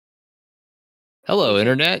Hello,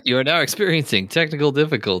 Internet. You are now experiencing technical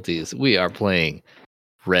difficulties. We are playing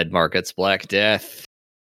Red Market's Black Death.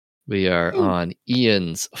 We are on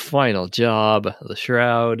Ian's final job, the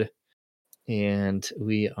Shroud, and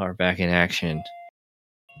we are back in action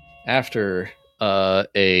after an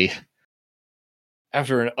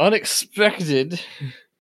unexpected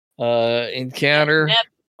encounter.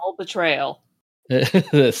 Inevitable betrayal.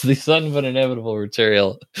 That's the son of an inevitable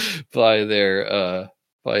betrayal by their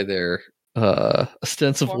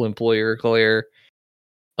ostensible employer, Claire.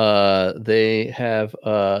 They have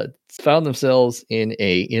found themselves in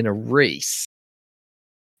a race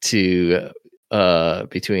to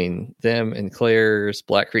between them and Claire's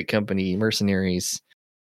Black Creek Company mercenaries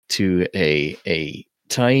to a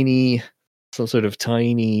tiny, some sort of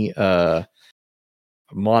tiny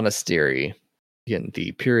monastery in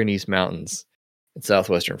the Pyrenees Mountains in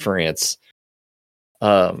southwestern France.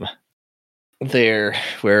 There,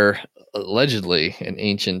 where allegedly an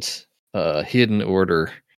ancient hidden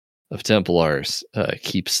order of Templars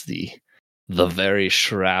keeps the very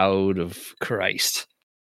shroud of Christ.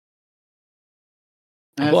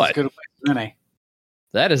 That's as good a place as any.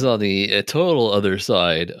 That is on the total other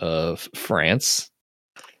side of France.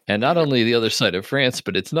 And not only the other side of France,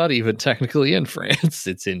 but it's not even technically in France.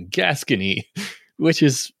 It's in Gascony, which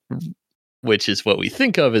is what we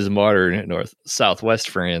think of as modern southwest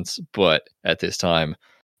France, but at this time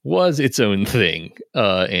was its own thing,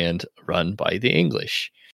 and run by the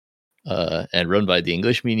English. And run by the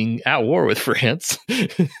English meaning at war with France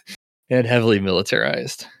and heavily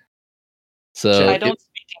militarized. So I don't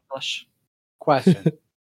speak English. Question.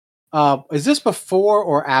 Is this before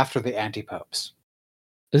or after the anti-popes?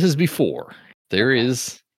 This is before. There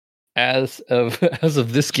is, as of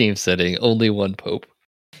this game setting, only one pope.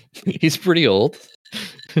 He's pretty old.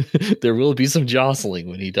 There will be some jostling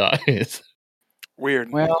when he dies.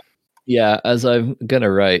 Weird. Well, yeah, as I'm going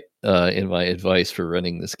to write in my advice for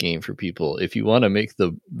running this game for people, if you want to make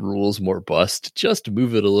the rules more bust, just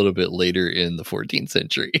move it a little bit later in the 14th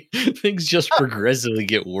century. Things just progressively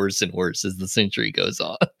get worse and worse as the century goes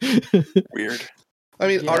on. Weird. I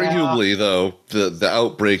mean, arguably, though, the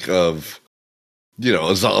outbreak of,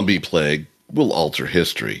 a zombie plague will alter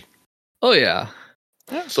history. Oh, yeah.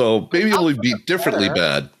 So maybe it'll be differently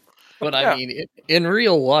bad. But I mean, in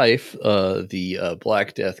real life, the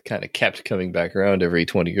Black Death kind of kept coming back around every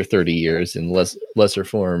 20 or 30 years in lesser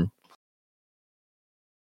form.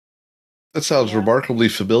 That sounds remarkably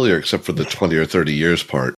familiar, except for the 20 or 30 years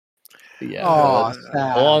part. Yeah,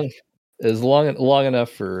 long enough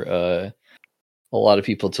for a lot of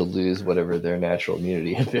people to lose whatever their natural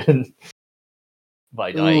immunity had been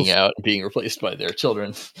by dying out and being replaced by their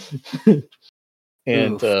children.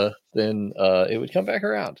 And then it would come back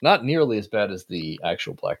around. Not nearly as bad as the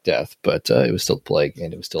actual Black Death, but it was still plague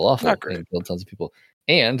and it was still awful and killed tons of people.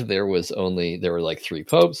 And there were like 3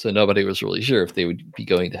 popes, so nobody was really sure if they would be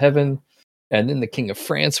going to heaven. And then the King of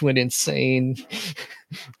France went insane.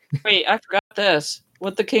 Wait, I forgot this.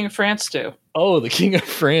 What'd the King of France do? Oh, the King of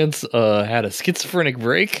France had a schizophrenic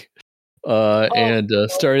break and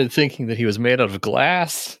started thinking that he was made out of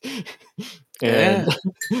glass. And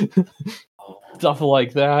stuff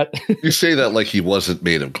like that. You say that like he wasn't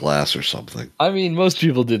made of glass or something. I mean, most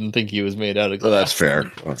people didn't think he was made out of glass. Oh, that's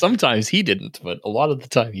fair. Sometimes he didn't, but a lot of the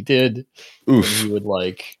time he did. Oof. He would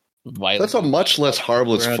That's a much less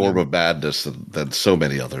harmless form of madness than so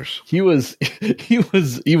many others. He was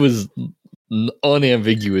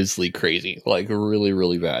unambiguously crazy, like really,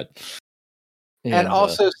 really bad. And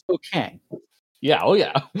also still king. Yeah, oh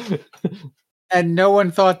yeah. And no one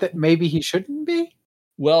thought that maybe he shouldn't be?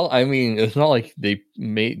 Well, I mean, it's not like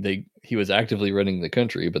he was actively running the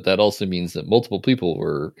country, but that also means that multiple people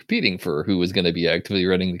were competing for who was going to be actively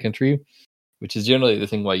running the country, which is generally the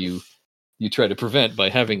thing why you try to prevent by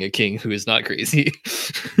having a king who is not crazy.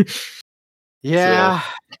 Yeah.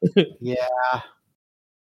 Yeah.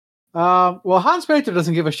 Well, Hans Peter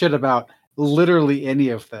doesn't give a shit about literally any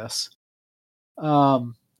of this.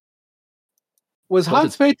 Was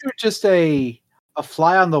Hans Peter just a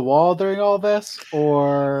fly on the wall during all this,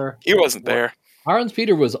 or he wasn't there? Hans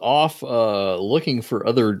Peter was off looking for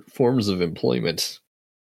other forms of employment.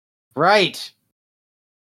 Right.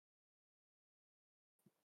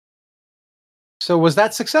 So was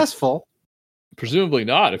that successful? Presumably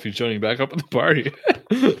not, if he's joining back up at the party.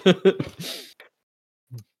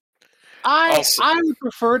 I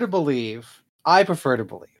prefer to believe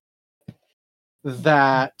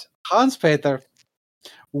that Hans Peter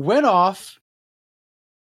went off,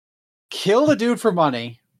 killed a dude for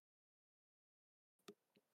money,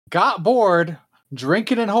 got bored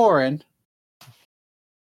drinking and whoring,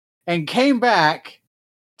 and came back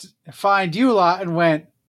find you lot and went,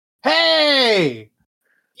 "Hey,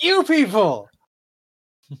 you people,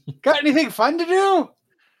 got anything fun to do?"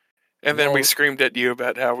 And then we Well- screamed at you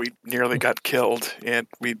about how we nearly got killed and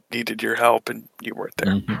we needed your help and you weren't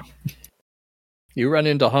there. Mhm. You run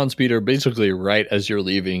into Hans Peter basically right as you're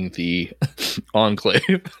leaving the enclave.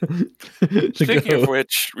 to Speaking go. of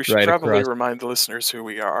which, we should right probably across. remind the listeners who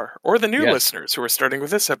we are, or the new Yes. listeners who are starting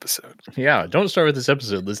with this episode. Yeah, don't start with this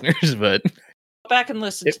episode, listeners, but Go back and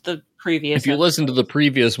listen If- to the previous. if you listen to the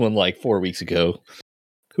previous one like 4 weeks ago,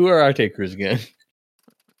 who are our takers again?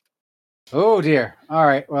 Oh dear. All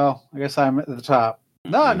right. Well, I guess I'm at the top.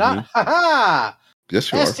 No, not. Ha ha! Yes,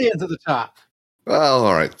 you are. Estien's at the top. Well,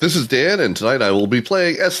 all right. This is Dan, and tonight I will be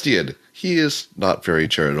playing Estienne. He is not very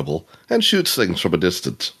charitable and shoots things from a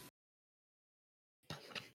distance.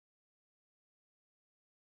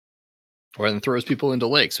 Or then throws people into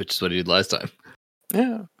lakes, which is what he did last time.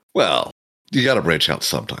 Yeah. Well, you got to branch out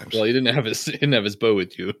sometimes. Well, he didn't have his bow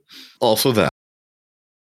with you. Also, that.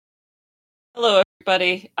 Hello,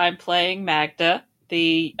 everybody. I'm playing Magda.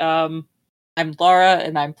 I'm Laura,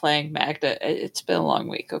 and I'm playing Magda. It's been a long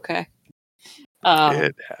week. Okay.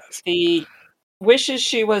 It has. The wishes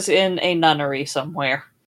she was in a nunnery somewhere.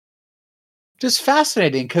 Just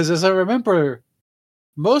fascinating, because as I remember,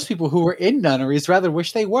 most people who were in nunneries rather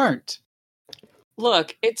wish they weren't.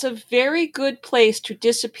 Look, it's a very good place to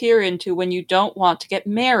disappear into when you don't want to get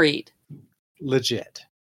married, Legit.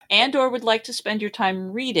 and or would like to spend your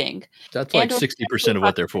time reading. That's like And- 60% of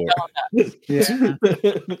what they're for. Yeah.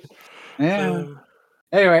 Yeah.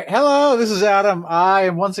 Anyway, hello, this is Adam. I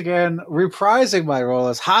am once again reprising my role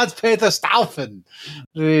as Hans Peter Stauffen,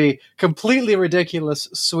 the completely ridiculous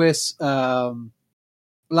Swiss Landsknecht,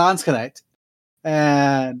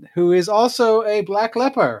 and who is also a black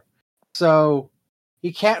leper. So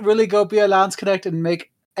he can't really go be a Landsknecht and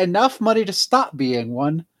make enough money to stop being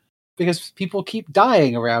one because people keep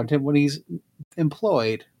dying around him when he's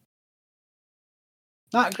employed.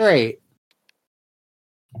 Not great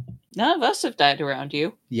None of us have died around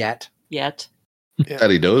you yet. yet. That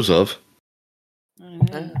he knows of.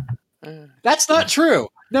 That's not true.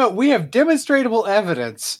 No, we have demonstrable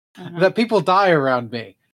evidence that people die around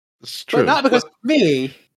me. It's true. But not because of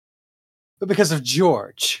me, but because of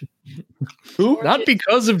George. Who? Not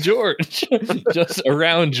because of George, just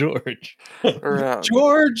around George. Around.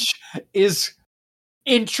 George is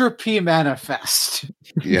entropy manifest.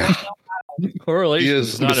 Yeah. Correlation He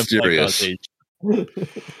is is not mysterious. implied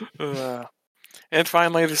causation. And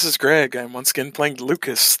finally, this is Greg. I'm once again playing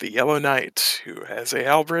Lucas, the Yellow Knight, who has a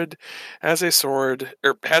halberd, has a sword,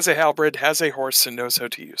 or has a halberd, has a horse, and knows how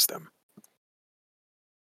to use them.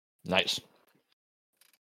 Nice.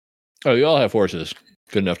 Oh, you all have horses.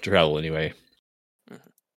 Good enough to travel anyway. Yep.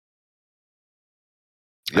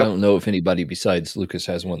 I don't know if anybody besides Lucas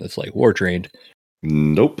has one that's like war trained.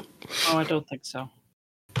 Nope. Oh, I don't think so.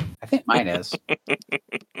 I think mine is.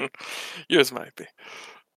 Yours might be.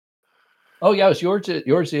 Oh yes, yours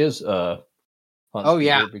is Hans Oh,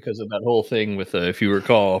 yeah. Peter, because of that whole thing with if you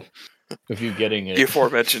recall, if you getting it. The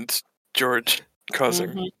aforementioned George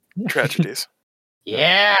causing Mhm. tragedies.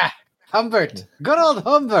 Yeah. Humbert. Good old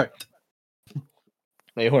Humbert.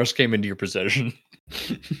 A horse came into your possession.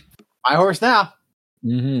 My horse now.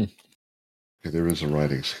 Mm-hmm. Okay, there is a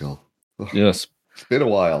riding skill. Yes. It's been a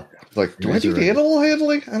while. It's like, do I It is need already. animal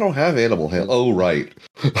handling? I don't have animal handling. Oh, right.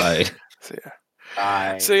 Right. So yeah.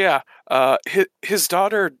 Bye. So yeah, his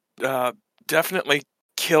daughter definitely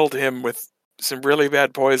killed him with some really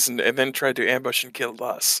bad poison, and then tried to ambush and kill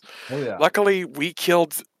us. Oh yeah. Luckily, we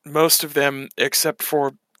killed most of them except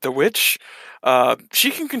for the witch.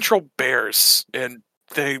 She can control bears, and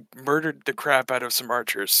they murdered the crap out of some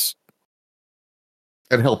archers.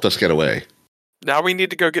 And helped us get away. Now we need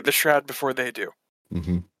to go get the shroud before they do.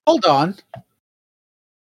 Mm-hmm. Hold on.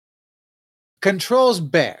 Controls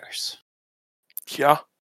bears. Yeah,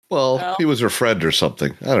 Well, Well- he was her friend or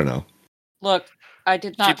something. I don't know. Look, I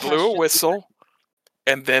did he not. blew a question- whistle,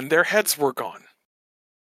 and then their heads were gone.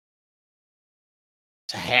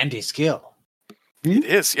 It's a handy skill. It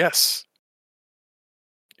is, yes.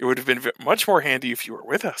 It would have been much more handy if you were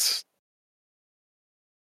with us.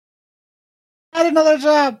 Had another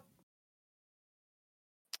job.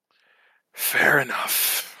 Fair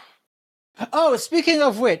enough. Oh, speaking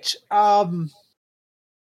of which,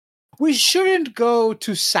 we shouldn't go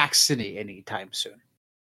to Saxony anytime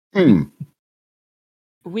soon.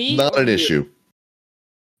 We Not an issue.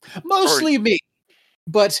 Mostly me,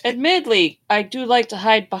 but Admittedly, I do like to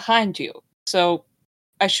hide behind you, so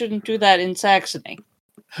I shouldn't do that in Saxony.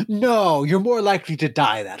 no, you're more likely to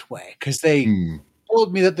die that way because they Hmm.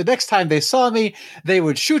 told me that the next time they saw me, they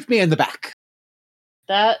would shoot me in the back.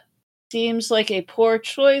 That seems like a poor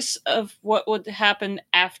choice of what would happen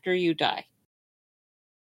after you die.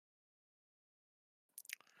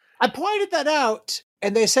 I pointed that out,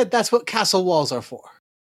 and they said that's what castle walls are for.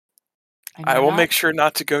 I will make sure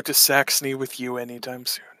not to go to Saxony with you anytime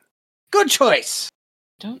soon. Good choice.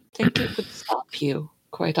 Don't think it would stop you,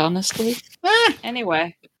 quite honestly.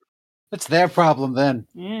 Anyway. That's their problem then.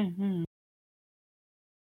 Mm-hmm.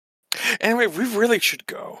 Anyway, we really should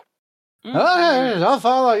go. Mm-hmm. Okay, I'll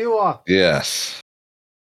follow you on. Yes.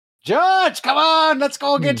 George, come on, let's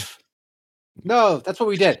go get... No, that's what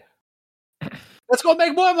we did. Let's go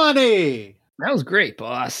make more money. That was great,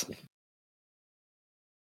 boss.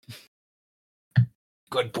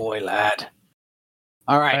 Good boy, lad.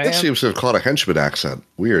 All right. That seems to have caught a henchman accent.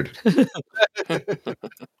 Weird.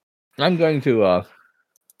 I'm going to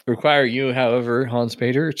require you, however, Hans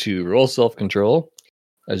Peter, to roll self-control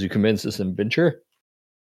as you commence this adventure.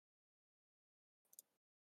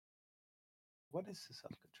 What is the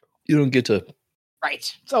self-control? You don't get to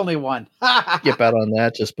Right. It's only one. skip out on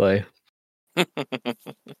that just by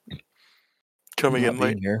Coming not in being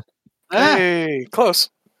late. here. Hey, close.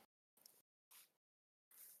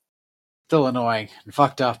 Still annoying and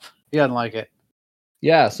fucked up. He doesn't like it.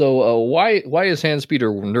 Yeah, so why is Hans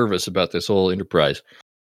Peter nervous about this whole enterprise?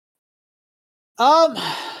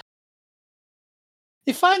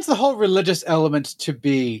 He finds the whole religious element to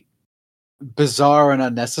be bizarre and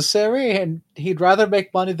unnecessary, and he'd rather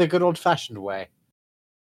make money the good old-fashioned way.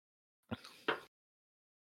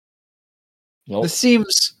 Well, This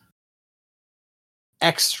seems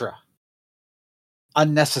extra,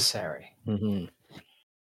 unnecessary. mhm.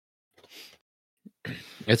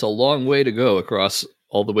 It's a long way to go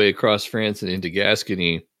all the way across France and into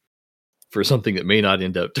Gascony for something that may not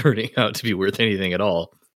end up turning out to be worth anything at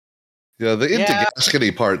all. Yeah, the into Yeah.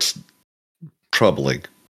 Gascony part's troubling.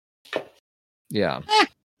 Yeah.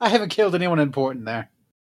 I haven't killed anyone important there.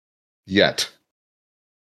 Yet.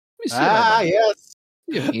 We still have a- Yes.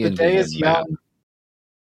 we have The Ian day doing is a map. young.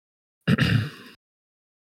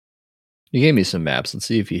 You gave me some maps. Let's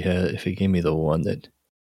see if he gave me the one that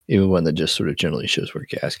just sort of generally shows where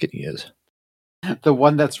Gascony is. The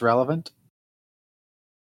one that's relevant.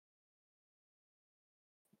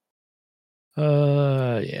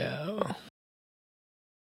 Yeah.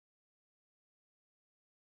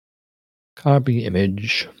 Copy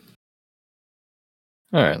image.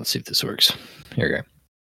 All right, let's see if this works. Here we go.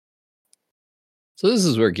 So this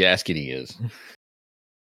is where Gascony is.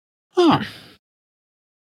 Huh.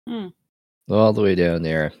 All the way down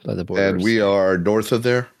there by the border. And we are north of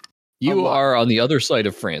there? You are on the other side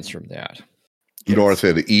of France from that. Yes. North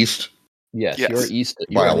and east? Yes, Yes. you're east.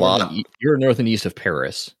 By a You're lot. You're north and east of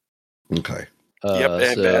Paris. Okay. Yep,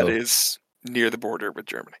 and So- that is near the border with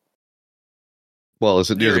Germany. Well,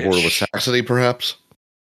 is it near the border with Near-ish. Saxony, perhaps?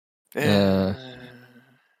 Uh,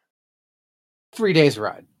 3 days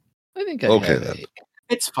ride. I think I Okay, have then.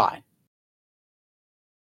 a- It's fine.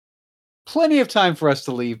 Plenty of time for us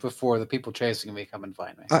to leave before the people chasing me come and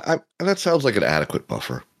find me. That sounds like an adequate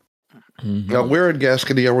buffer. Mhm. Now, where in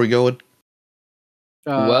Gascony are we going?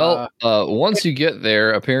 Once you get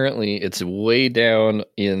there, apparently it's way down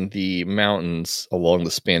in the mountains along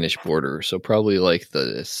the Spanish border. So probably like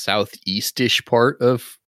the southeastish part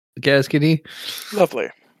of Gascony. Lovely.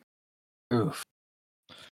 Oof.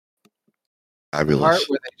 Part Fabulous.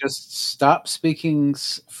 where they just stop speaking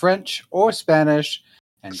French or Spanish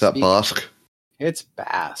and Is that speak. Basque? It's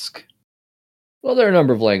Basque. Well, there are a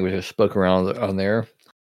number of languages spoken around on there.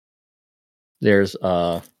 There's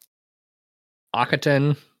Occitan.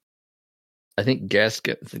 I think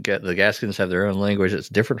the Gascons have their own language that's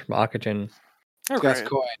different from Occitan. All It's right.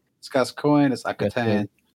 Gascoigne. It's Gascoigne. It's Occitan.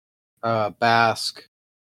 Basque.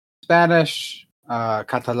 Spanish.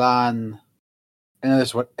 Catalan. And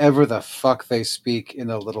there's whatever the fuck they speak in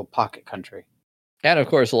the little pocket country. And of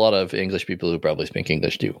course, a lot of English people who probably speak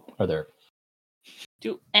English too are there.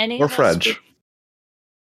 Do any Or of us French? speak-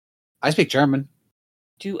 I speak German.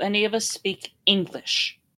 do any of us speak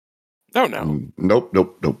English? Oh, no. Nope.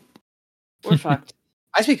 We're fucked.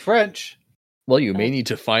 I speak French. Well, you may need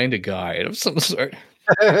to find a guide of some sort.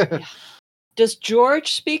 Does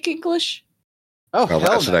George speak English? Oh, Well,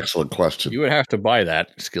 hell that's an no. excellent question. You would have to buy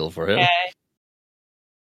that skill for him. Okay.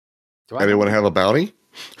 Do I Anyone have a bounty?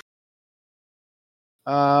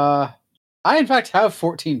 I in fact have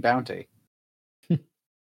 14 bounty.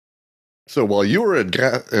 So while you were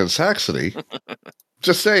in Saxony,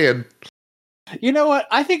 just saying, You know what?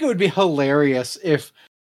 I think it would be hilarious if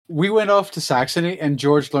we went off to Saxony and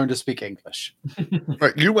George learned to speak English.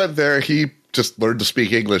 right, you went there, he just learned to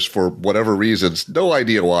speak English for whatever reasons. No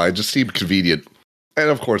idea why, just seemed convenient. And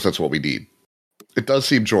of course, that's what we need. It does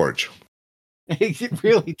seem George. It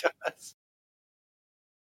really does.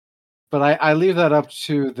 But I leave that up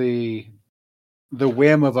to the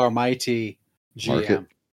whim of our mighty GM. Market.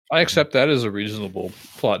 I accept that as a reasonable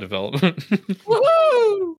plot development.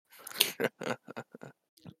 Woohoo!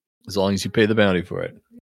 As long as you pay the bounty for it.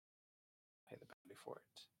 Pay the bounty for it.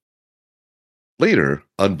 Later,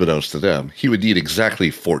 unbeknownst to them, he would need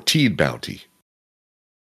exactly 14 bounty.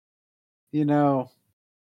 You know,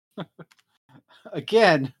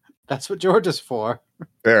 again, that's what George is for.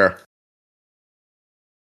 There.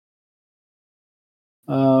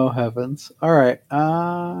 Oh heavens! All right.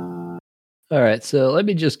 All right, so let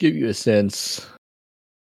me just give you a sense,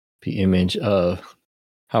 the image of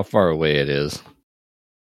how far away it is.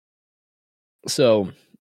 So,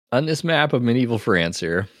 on this map of medieval France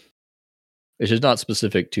here, which is not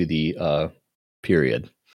specific to the period,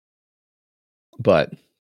 but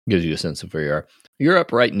gives you a sense of where you are. You're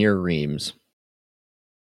up right near Reims,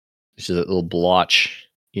 which is a little blotch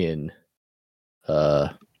in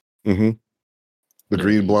Mm-hmm. The Yeah,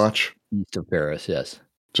 green east. blotch, east of Paris. Yes,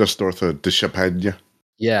 just north of de Champagne.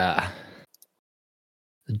 yeah,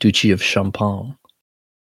 the Duchy of Champagne,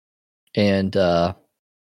 and of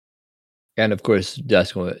course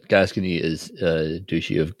Gascony is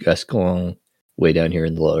Duchy of Gascon, way down here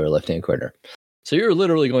in the lower left-hand corner. So you're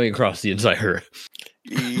literally going across the entire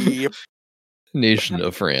Yep. nation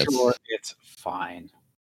of France. Sure, it's fine.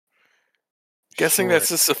 Guessing Sure. that's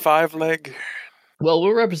just a 5-leg. Well,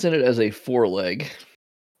 we're represented as a 4-leg.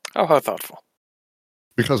 Oh, how thoughtful.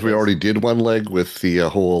 Because we already did one leg with the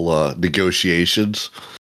whole negotiations.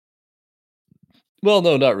 Well,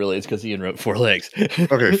 no, not really. It's because Ian wrote 4 legs.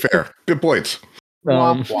 Okay, fair. Good points.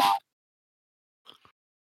 Womp womp.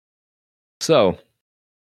 So,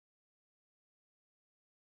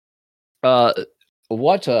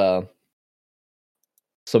 what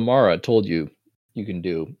Samara told you can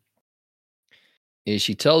do is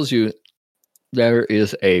she tells you there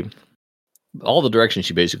is all the directions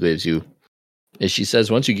she basically gives you is she says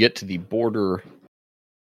once you get to the border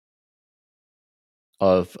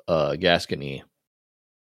of Gascony,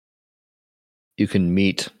 you can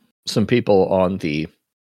meet some people on the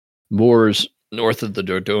moors north of the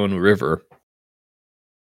Dordogne River.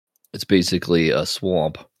 It's basically a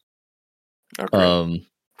swamp. Okay.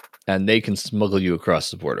 And they can smuggle you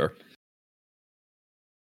across the border.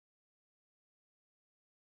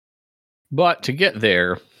 But to get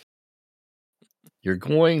there, you're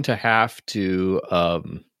going to have to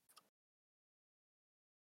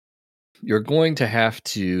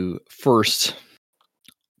first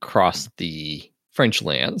cross the French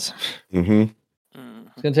lands. Mm-hmm. Mhm.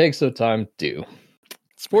 It's going to take some time to do.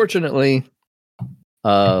 Fortunately,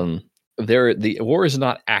 the war is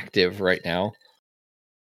not active right now,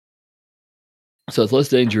 so it's less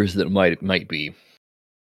dangerous than it might be.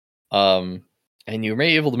 And you may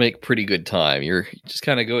be able to make pretty good time. You're just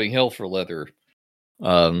kind of going hell for leather,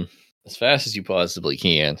 as fast as you possibly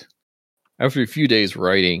can. After a few days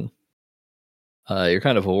riding, you're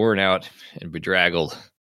kind of worn out and bedraggled.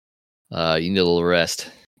 You need a little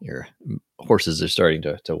rest. Your horses are starting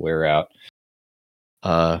to wear out.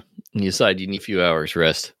 And you decide you need a few hours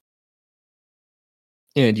rest.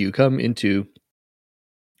 And you come into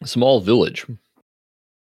a small village,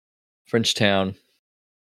 French town.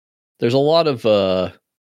 There's a lot of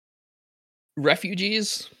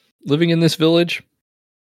refugees living in this village.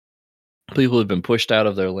 People have been pushed out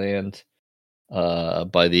of their land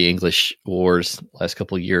by the English wars last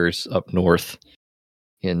couple of years up north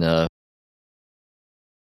and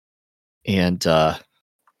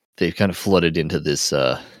they've kind of flooded into this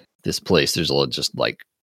place. There's a lot of just like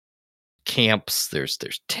camps. There's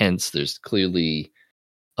tents. There's clearly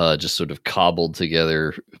just sort of cobbled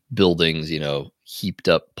together buildings, heaped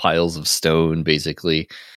up piles of stone, basically,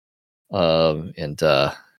 and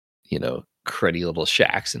cruddy little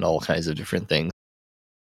shacks and all kinds of different things.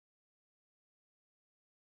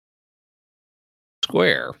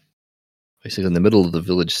 Square, basically in the middle of the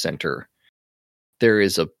village center, there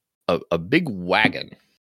is a big wagon.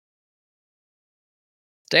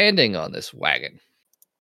 Standing on this wagon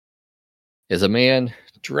is a man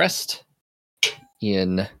dressed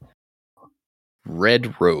in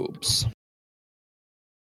red robes.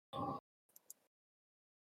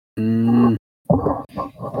 Mm.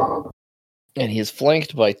 And he is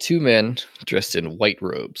flanked by 2 men dressed in white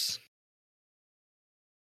robes.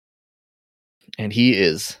 And he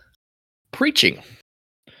is preaching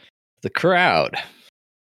the crowd.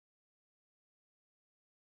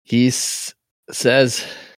 He says,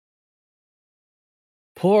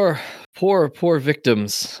 poor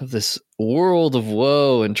victims of this world of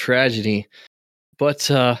woe and tragedy. But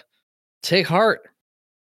take heart.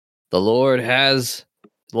 The Lord's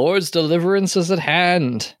deliverance is at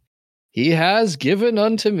hand. He has given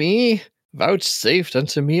unto me, vouchsafed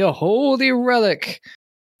unto me a holy relic,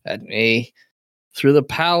 that may, through the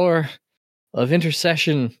power of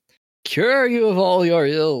intercession, cure you of all your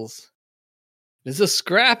ills. It is a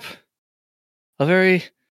scrap, a very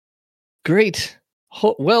great,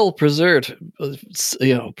 well preserved,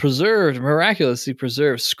 miraculously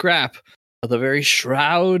preserved scrap of the very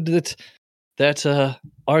shroud that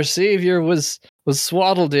our Savior was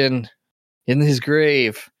swaddled in his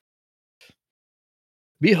grave.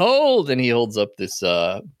 Behold, and he holds up this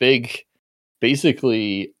big,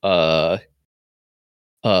 basically glass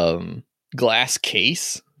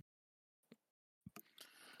case,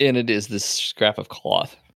 and it is this scrap of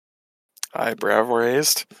cloth. Eyebrow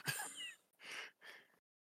raised.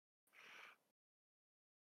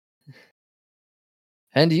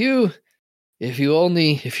 And you, if you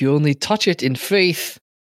only touch it in faith,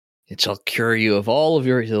 it shall cure you of all of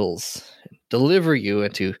your ills, and deliver you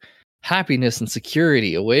into happiness and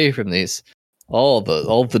security away from all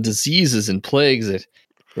the diseases and plagues that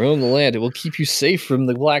roam the land. It will keep you safe from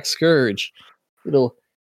the black scourge. It'll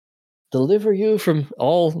deliver you from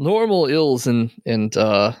all normal ills and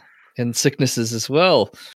sicknesses as well.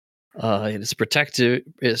 It is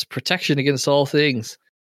protection against all things.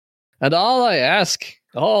 And all I ask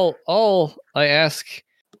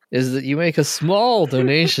is that you make a small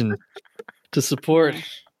donation to support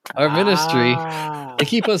our ministry and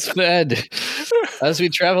keep us fed as we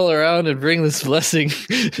travel around and bring this blessing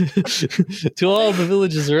to all the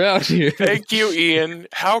villages around here. Thank you, Ian.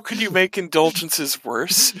 How could you make indulgences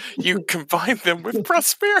worse? You combine them with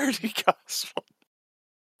prosperity gospel.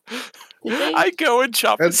 I go and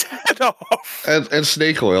chop his head off. And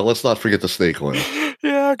snake oil. Let's not forget the snake oil.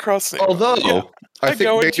 Yeah, cross snake oil. Although, I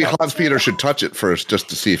think maybe Hans Peter should touch it first just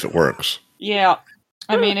to see if it works. Yeah.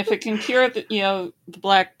 I mean, if it can cure the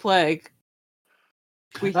Black Plague,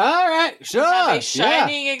 we All right, sure. have a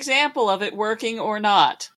shining example of it working or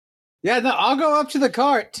not. Yeah, no, I'll go up to the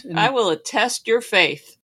cart. And I will attest your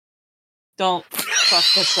faith. Don't fuck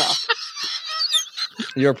this up.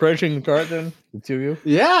 You're approaching the cart then? The two of you?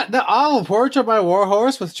 Yeah, no, I'll approach on my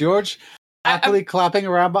warhorse with George happily clapping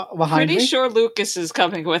around behind me. Pretty sure Lucas is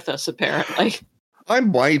coming with us, apparently. I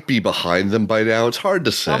might be behind them by now. It's hard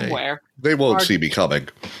to say. Somewhere. They won't see me coming.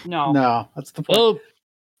 No. No, that's the point. Well,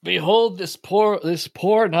 behold this poor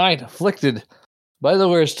knight afflicted by the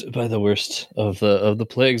worst of the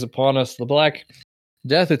plagues upon us. The Black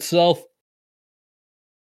Death itself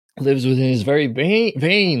lives within his very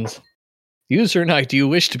veins. You, Sir Knight, do you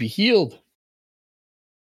wish to be healed?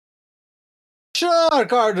 Sure,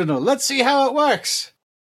 Cardinal. Let's see how it works.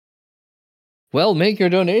 Well, make your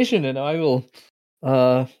donation, and I will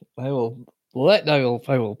pass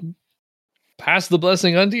the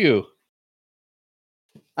blessing unto you.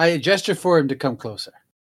 I gesture for him to come closer.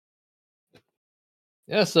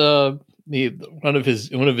 Yes, one of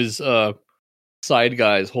his side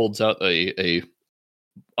guys holds out a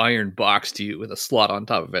iron box to you with a slot on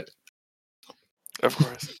top of it. Of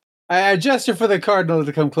course. I gesture for the Cardinal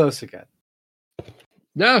to come close again.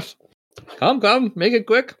 Yes, come, make it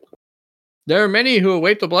quick. There are many who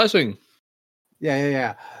await the blessing.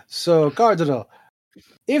 Yeah. So, Cardinal,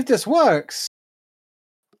 if this works,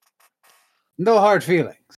 no hard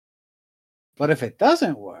feelings. But if it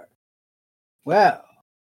doesn't work, well,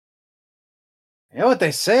 you know what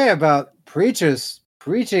they say about preachers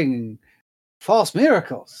preaching false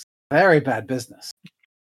miracles? Very bad business.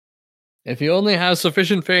 If you only have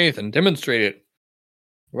sufficient faith and demonstrate it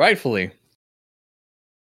rightfully,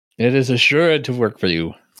 it is assured to work for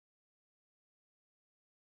you.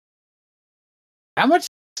 How much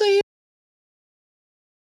say you?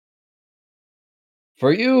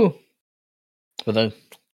 For you, for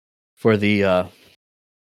the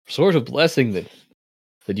sort of blessing that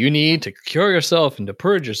you need to cure yourself and to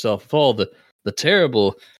purge yourself of all the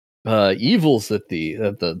terrible evils that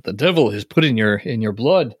the devil has put in your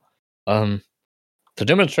blood. To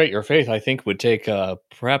demonstrate your faith, I think would take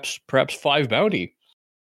perhaps 5 bounty.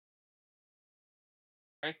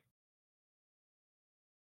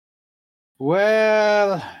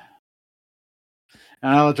 Well,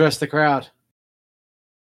 and I'll address the crowd.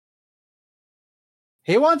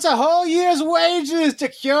 He wants a whole year's wages to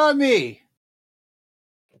cure me.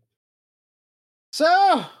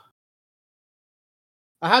 So,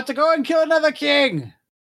 I have to go and kill another king.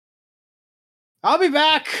 I'll be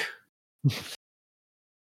back.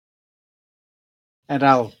 And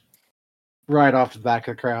I'll ride off to the back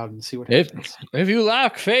of the crowd and see what happens. If you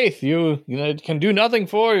lack faith, it can do nothing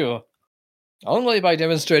for you. Only by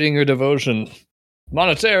demonstrating your devotion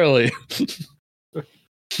monetarily.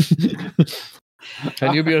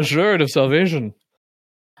 And you'll be assured of salvation.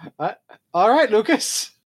 All right,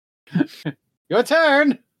 Lucas. Your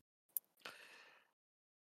turn.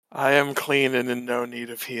 I am clean and in no need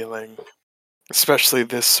of healing. Especially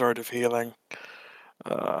this sort of healing.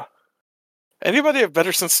 Anybody have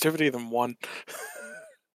better sensitivity than 1?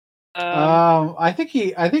 I think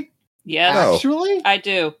Yes, Oh. actually. I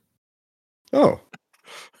do. Oh,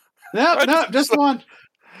 No, just one.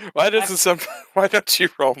 Why don't you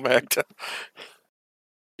roll, Magda?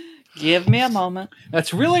 Give me a moment.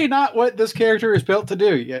 That's really not what this character is built to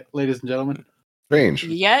do, yet, ladies and gentlemen. strange.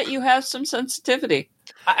 Yet you have some sensitivity.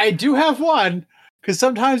 I do have one, because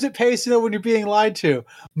sometimes it pays to know when you're being lied to.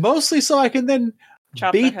 Mostly so I can then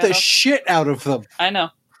Chop their beat head the off. shit out of them. I know.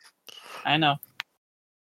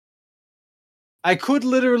 I could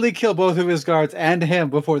literally kill both of his guards and him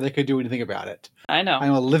before they could do anything about it. I know.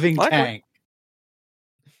 I'm a living Likely. tank.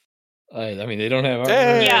 I mean, they don't have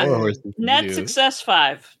armor Yeah. or horses. Net You. success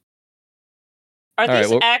 5. Are All right,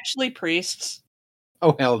 these well- actually priests?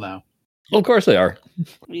 Oh, hell no. Well, of course they are.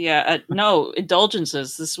 Yeah, no,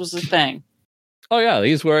 indulgences. This was a thing. Oh yeah,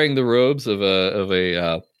 he's wearing the robes of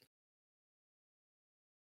a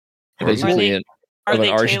basically an Are Of an they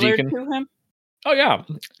tailored archdeacon? to him? Oh yeah,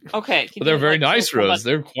 Okay. he but they're didn't, very like, kill nice robes. somebody-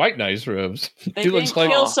 They're quite nice robes. They He looks didn't like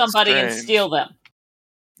kill Oh, somebody and strange. steal them.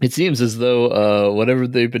 it seems as though whatever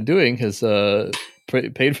they've been doing has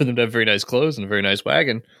paid for them to have very nice clothes and a very nice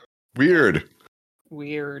wagon. Weird.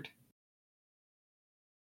 Weird.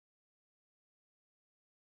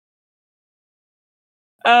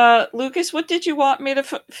 Lucas, what did you want me to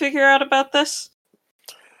figure out about this?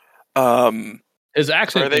 His Are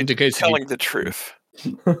accent they indicates that telling the truth?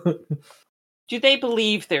 Do they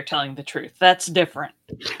believe they're telling the truth? That's different.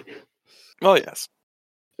 Well, yes.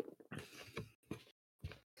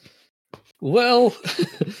 well,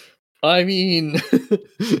 I mean,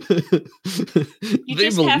 You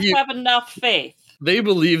just have to have enough faith. they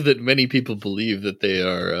believe that many people believe that they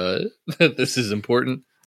are that this is important.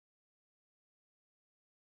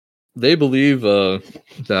 They believe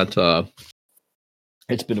that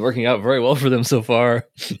it's been working out very well for them so far.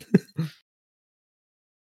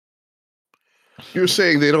 You're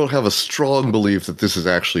saying they don't have a strong belief that this is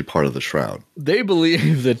actually part of the shroud. They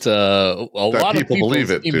believe that a lot of people people believe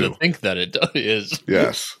it, seem too. to think that it is,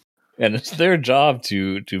 Yes, and it's their job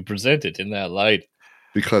to present it in that light.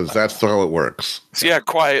 because that's how it works. So yeah,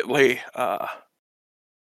 quietly.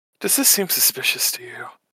 Does this seem suspicious to you?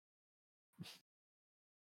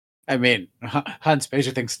 I mean, Hans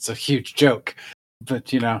Major thinks it's a huge joke,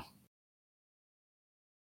 but you know.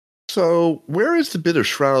 So, where is the bit of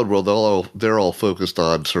shroud where they're all focused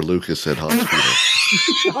on Sir Lucas and Hans Peter?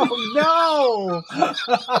 Oh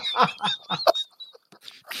no!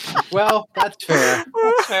 Well, that's fair.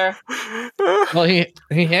 That's fair. Well,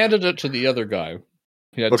 he handed it to the other guy.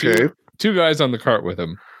 He had Okay, two guys on the cart with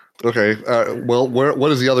him. okay. Well, what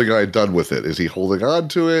has the other guy done with it? Is he holding on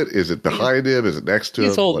to it? Is it behind him? Is it next to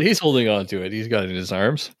him? What- He's holding on to it. He's got it in his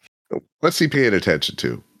arms. What's he paying attention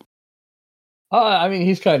to? I mean,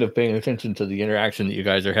 he's kind of paying attention to the interaction that you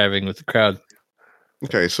guys are having with the crowd.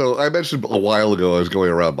 Okay, so I mentioned a while ago I was going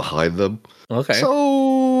around behind them. Okay.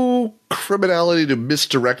 So, criminality to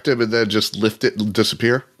misdirect him and then just lift it and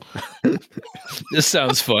disappear? This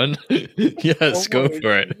sounds fun. Yes, go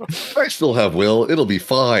for it. I still have will. It'll be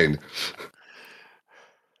fine.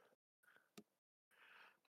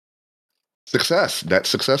 Success. Net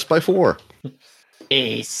success by 4.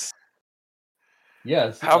 Ace.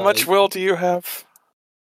 Yes. How much will do you have?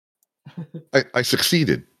 I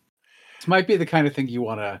succeeded. This might be the kind of thing you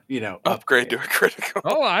want to, you know, Upgrade to a critical.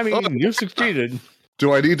 Oh, I mean, you succeeded.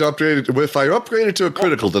 Do I need to upgrade it? If I upgrade it to a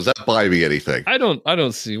critical, does that buy me anything? I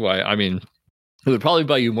don't see why. I mean, it would probably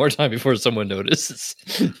buy you more time before someone notices.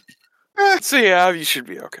 So yeah, you should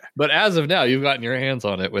be okay. But as of now, you've gotten your hands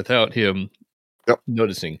on it without him Yep.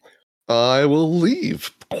 noticing. I will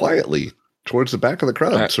leave quietly towards the back of the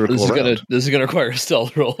crowd. All right, Circle around. this is gonna require a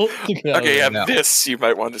stealth roll. to get out of Okay, there yeah, now. this you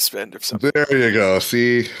might want to spend if something. There you go.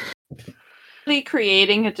 See,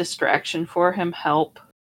 Creating a distraction for him help.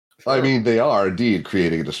 I mean, they are indeed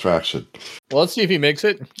creating a distraction. Well, let's see if he makes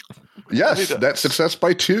it. Yes, He does. net success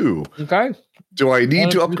by 2. Okay. Do I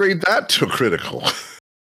need to upgrade that to a critical?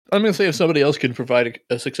 I'm gonna say if somebody else can provide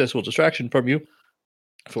a successful distraction from you.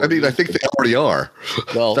 I mean, I think they already are.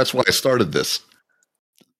 Well, That's why I started this.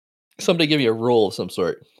 somebody give you a roll of some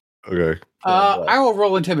sort. Okay. I will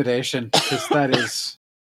roll intimidation because that is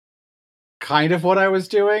kind of what I was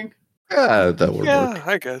doing. Yeah, that would Yeah, work.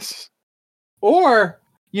 I guess. Or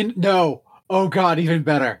no. Oh god, even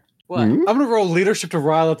better. What? Hmm? I'm gonna roll leadership to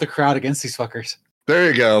rile up the crowd against these fuckers.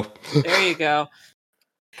 There you go. There you go.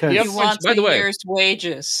 'Cause- Yep. He wants By the a way- year's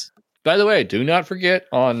wages. By the way, do not forget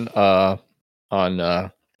on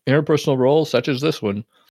interpersonal roles such as this one,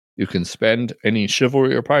 you can spend any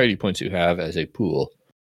chivalry or piety points you have as a pool.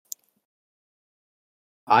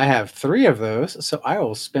 I have 3 of those, so I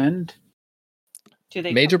will spend Do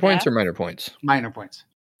they Major come points back? or minor points? minor points.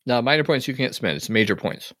 No, minor points you can't spend. It's major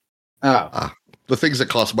points. Oh, The things that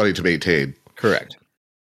cost money to maintain. Correct.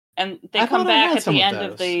 And they I come thought I had back at some the of end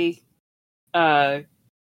of those. the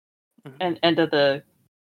end of the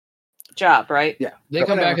job, right? yeah. They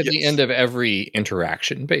come back at Yes. the end of every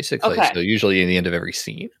interaction, basically. Okay. So usually in the end of every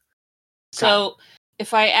scene. So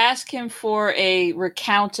if I ask him for a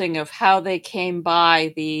recounting of how they came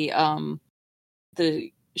by the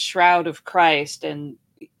Shroud of Christ and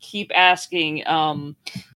keep asking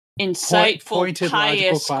insightful, pointed, logical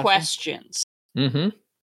pious questions? questions, Mm-hmm.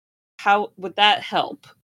 how would that help?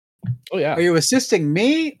 Oh, yeah. Are you assisting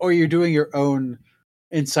me, or are you doing your own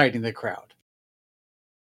inciting the crowd?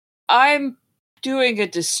 I'm doing a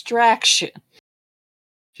distraction.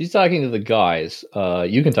 She's talking to the guys.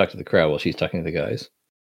 You can talk to the crowd while she's talking to the guys.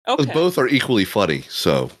 Because Okay, both are equally funny,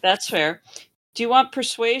 so that's fair. Do you want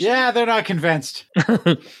persuasion? Yeah, they're not convinced.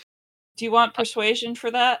 Do you want persuasion for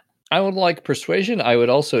that? I would like persuasion. I would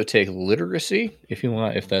also take literacy if you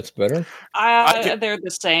want, if that's better. They're the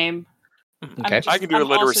same. Okay. just- I can do a I'm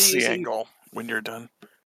also literacy using- angle when you're done.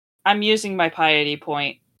 I'm using my piety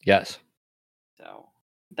point, Yes. so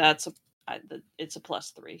that's it's a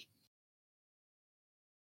 +3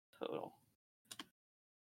 total.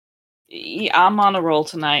 I'm on a roll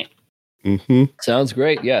tonight. Sounds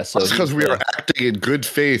great. Yeah. So that's because he's, we are acting in good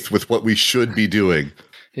faith with what we should be doing.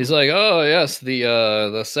 he's like, oh yes,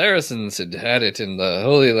 the Saracens had it in the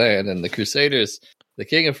Holy Land, and the Crusaders, the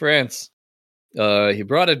King of France, he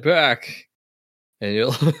brought it back. And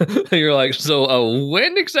you're like, so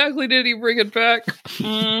when exactly did he bring it back?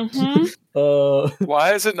 Mm-hmm.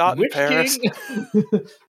 Why is it not in Which Paris? king?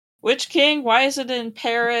 Which king? Why is it in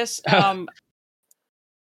Paris? How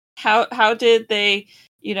did they,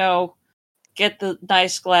 get the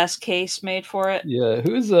nice glass case made for it? Yeah,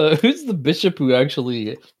 who's the bishop who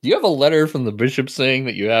actually? Do you have a letter from the bishop saying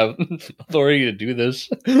that you have authority to do this?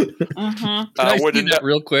 Mm-hmm. Can I would see it that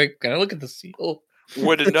real quick? Can I look at the seal?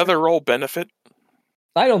 Would another roll benefit?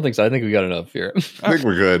 I don't think so. I think we got enough here. I think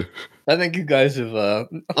we're good. I think you guys have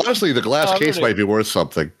Honestly, the glass Oh, case really? might be worth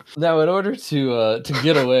something. now in order to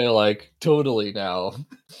get away like totally now.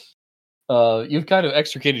 You've kind of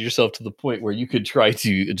extricated yourself to the point where you could try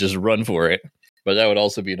to just run for it, but that would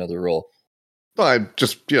also be another roll. I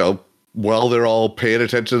just, while they're all paying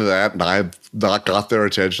attention to that, and I've not got their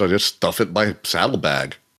attention, I just stuff it in my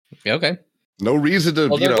saddlebag. Yeah, okay. No reason to,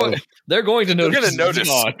 Well, they're going to They're notice. gonna notice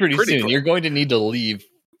pretty pretty soon. quick. You're going to need to leave.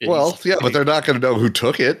 well, yeah, but they're not going to know who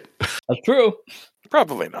took it. That's true.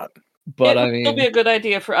 Probably not. But It I would mean, be a good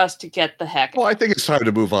idea for us to get the heck. Well, I think it's time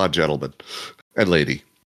to move on, gentlemen and lady.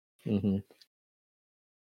 mhm.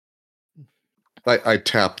 I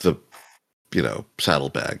tap the,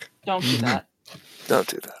 saddlebag. Don't do that. Don't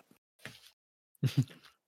do that.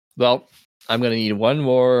 Well, I'm going to need one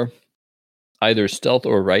more, either stealth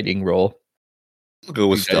or writing roll. I'll go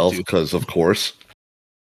with You gotta stealth do- because, of course,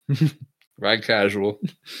 Rag casual.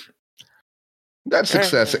 that's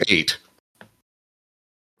success 8.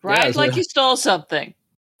 Ride Yeah, so- like you stole something.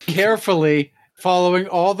 Carefully following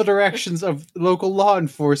all the directions of local law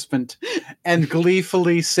enforcement and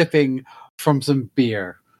gleefully sipping from some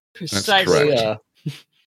beer. Precisely. correct.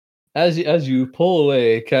 As you pull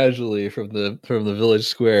away casually from the village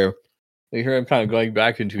square, you hear him kind of going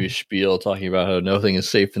back into his spiel, talking about how nothing is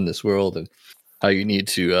safe in this world and how you need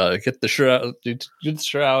to get the shroud,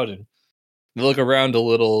 and look around a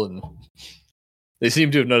little. And they seem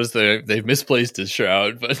to have noticed they've misplaced his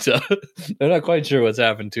shroud, but they're not quite sure what's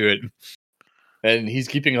happened to it. And he's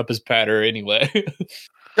keeping up his patter anyway.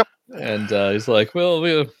 Yep. And he's like, "Well,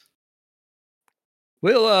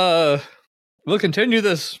 we'll continue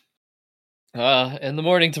this in the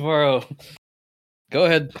morning tomorrow. Go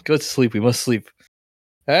ahead, go to sleep. We must sleep."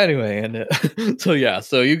 Anyway, and so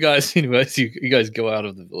you guys, anyways, you guys go out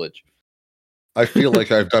of the village. I feel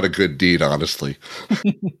like I've done a good deed, honestly.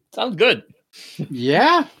 Sounds good.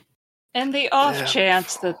 Yeah. And the off Yeah.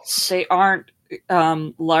 chance that they aren't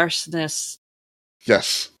larcenous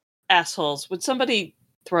Yes. assholes, would somebody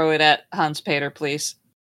throw it at Hans Peter, please?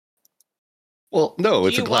 Well, no, Do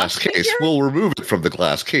it's a you glass want to case. hear? We'll remove it from the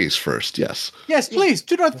glass case first, yes. Yes, please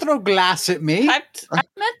do not throw glass at me. I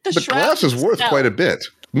meant the The shroud glass is worth itself. quite a bit.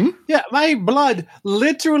 Yeah, my blood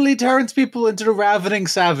literally turns people into ravening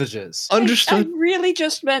savages. I Understood. really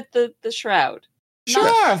just meant the shroud.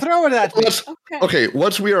 Sure, throw it at me. Let's, Okay. okay,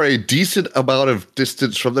 once we are a decent amount of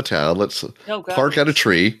distance from the town, let's Oh, God. park at a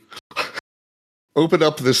tree, open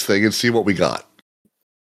up this thing, and see what we got.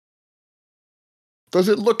 Does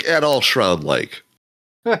it look at all shroud-like?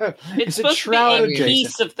 It's It's a supposed shroud to be a adjacent.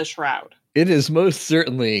 piece of the shroud. It is most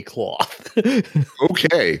certainly cloth.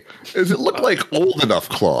 Okay. Does it look like old enough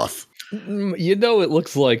cloth? You know, it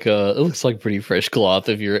looks like pretty fresh cloth.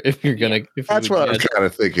 If you're gonna, if That's you what I would was guess. kind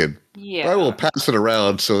of thinking. Yeah. I will pass it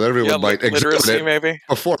around so that everyone Yeah, might examine literacy, it maybe.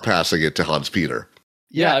 before passing it to Hans Peter.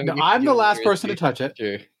 Yeah, I mean, no, you can I'm give the it last literacy. person to touch it.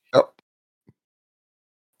 Sure,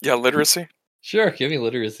 Yeah, literacy. sure. Give me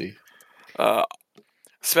literacy.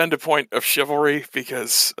 Spend a point of chivalry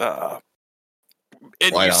because Why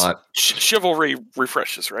not? Chivalry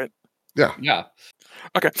refreshes, right? Yeah.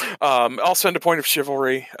 Okay. I'll spend a point of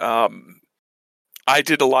chivalry. I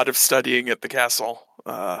did a lot of studying at the castle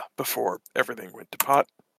before everything went to pot.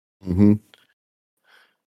 Mm-hmm.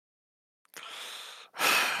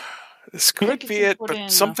 This think could it's be it, but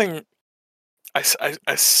important. something. I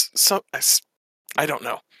don't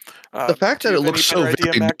know. The fact do that you it have looks any so better idea,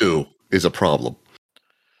 very Mac? new is a problem.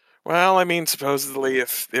 Well, I mean, supposedly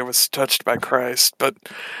if it was touched by Christ, but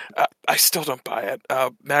I still don't buy it.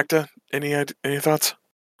 Magda, any thoughts?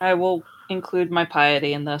 I will include my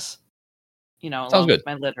piety in this. Along Sounds good. with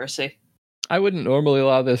my literacy. I wouldn't normally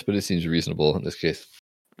allow this, but it seems reasonable in this case.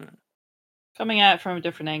 Coming at it from a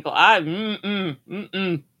different angle.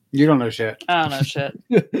 You don't know shit. I don't know shit.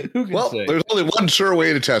 Who can Well, say? there's only one sure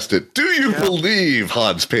way to test it. Do you Yeah. believe,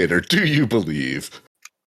 Hans Peter? Do you believe?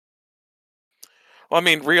 Well, I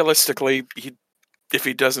mean, realistically, if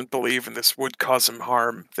he doesn't believe and this would cause him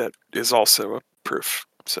harm, that is also a proof.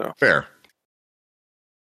 So, Fair.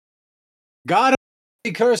 God,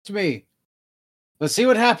 he cursed me. Let's see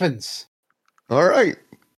what happens. All right.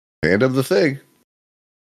 Hand him the thing.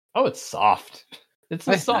 Oh, it's soft. It's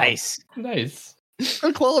so That's soft. nice. Nice.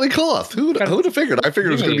 Good quality cloth. Who'd have figured? I figured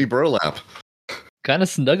it was going to be burlap. Kind of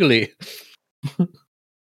snuggly.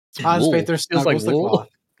 It's Hans wool. Peter Feels like snuggles the wool. cloth.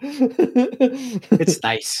 It's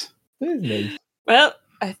nice. It's nice. Well,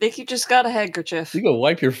 I think you just got a handkerchief. You go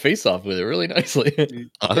wipe your face off with it really nicely.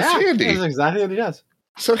 That's Yeah, handy. that's exactly what he does.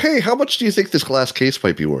 So, hey, how much do you think this glass case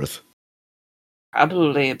might be worth?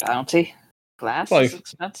 Probably a bounty. Glass Like- is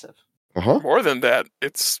expensive. Uh-huh. more than that,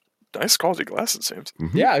 it's nice quality glass, it seems.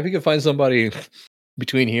 Mhm. Yeah, if you could find somebody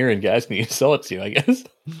between here and Gascony to sell it to, I guess.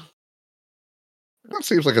 That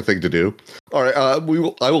seems like a thing to do. All right, I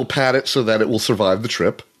will pad it so that it will survive the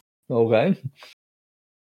trip. Okay.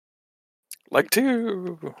 Like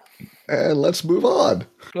two. And let's move on.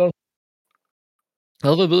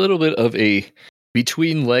 I'll have a little bit of a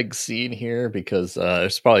between leg scene here because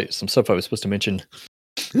there's probably some stuff I was supposed to mention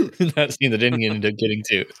in that scene that didn't end up getting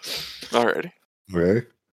to. Alrighty. Okay.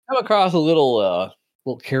 Come across a little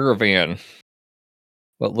caravan.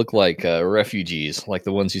 What looked like refugees, like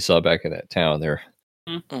the ones you saw back in that town. They're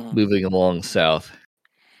Mhm. moving along south.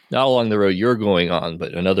 Not along the road you're going on,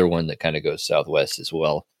 but another one that kind of goes southwest as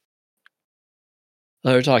well.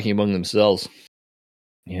 They're talking among themselves.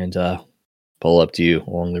 And pull up to you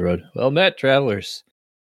along the road. Well met, travelers.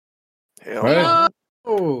 Hell Right. yeah.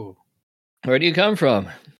 Oh, Where do you come from?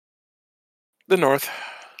 The north.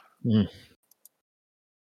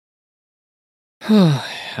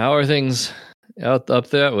 How are things out up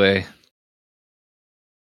that way?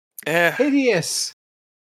 hideous.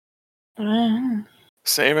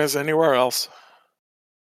 Same as anywhere else.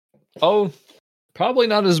 Oh, probably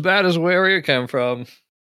not as bad as where you come from.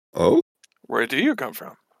 Oh? Where do you come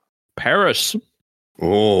from? Paris.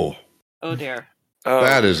 Oh. Oh dear. Oh,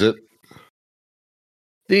 That is it.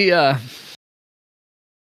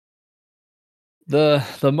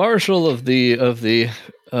 The marshal of the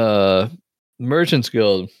Merchants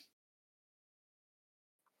Guild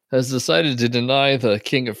has decided to deny the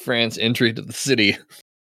King of France entry to the city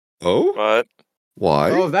Oh? But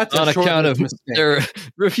Why? Oh, that's on a account of short-lived mistake. they're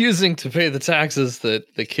refusing to pay the taxes that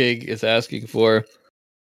the king is asking for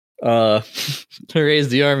to raise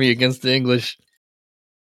the army against the English.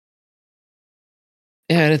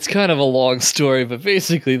 And it's kind of a long story, but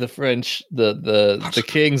basically the French, the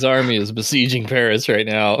king's army is besieging Paris right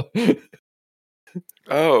now.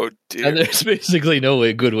 oh dear. And there's basically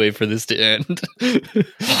no good way for this to end.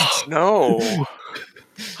 No.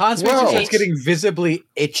 Hans Well- Peter starts getting visibly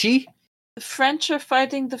itchy. The French are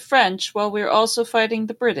fighting the French while we're also fighting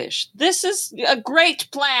the British. This is a great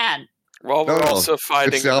plan. While we're No, also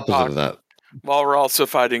fighting It's the opposite of that. while we're also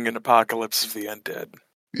fighting an apocalypse of the undead.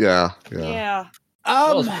 Yeah. Yeah.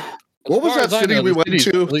 Um, What was that city we went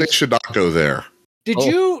to? They Least, should not go there. did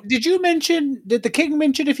Oh. you mention? Did the king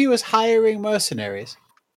mention if he was hiring mercenaries?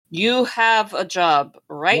 You have a job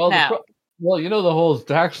right well, now. Well, you know the whole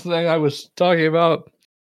tax thing I was talking about?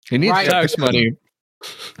 He needs Right. tax money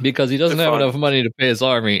because he doesn't The have fun. enough money to pay his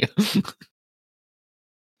army,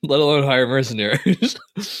 let alone hire mercenaries.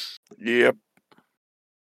 Yep.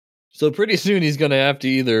 So pretty soon he's going to have to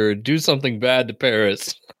either do something bad to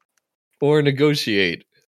Paris or negotiate.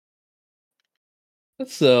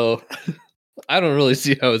 So I don't really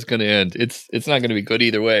see how it's going to end. It's not going to be good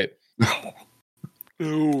either way.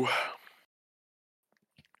 Ooh.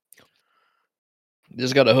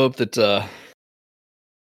 Just got to hope that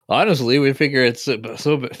honestly, we figure it's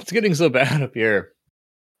getting so bad up here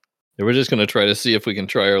that we're just going to try to see if we can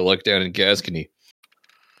try our luck down in Gascony.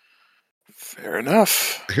 Fair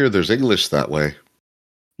enough. I hear there's English that way.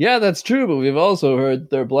 Yeah, that's true, but we've also heard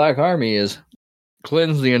their Black Army has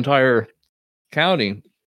cleansed the entire county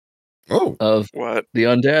Oh. of What? the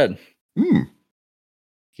undead. Hmm.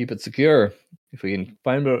 Keep it secure. If we can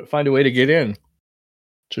find a way to get in,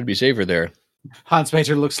 should be safer there. Hans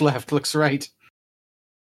Peter looks left, looks right.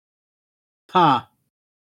 Huh.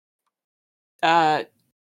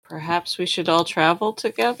 Perhaps we should all travel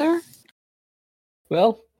together?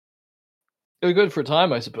 Well, they're good for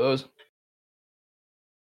time, I suppose.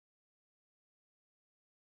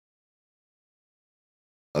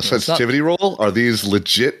 A sensitivity roll? Are these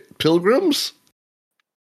legit pilgrims?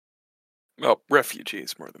 Well,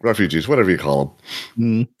 refugees more than Refugees, whatever you call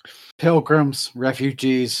them. Pilgrims,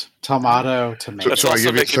 refugees, tomato, tomato. Let's So I also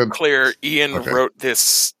give you make it some- clear Ian Okay. wrote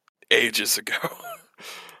this ages ago.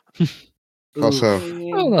 Also,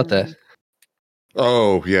 Oh, not that.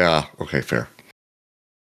 oh, yeah. Okay, fair.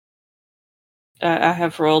 I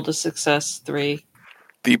have rolled a success 3.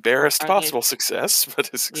 The barest Are they- possible success,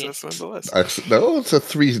 but a success Yes. nonetheless. No, it's a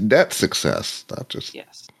 3 net success, not just.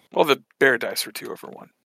 Yes. Well, the bear dice were 2 over 1.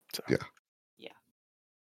 So. Yeah.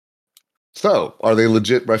 So, are they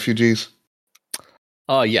legit refugees?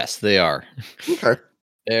 Yes, they are. Okay.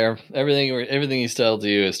 They're everything he's told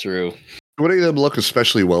you is true. Do any of them look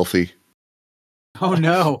especially wealthy? Oh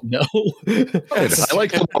no. No. I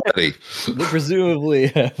like Lombardi. They presumably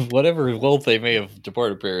have whatever wealth they may have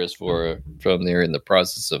departed Paris for from there in the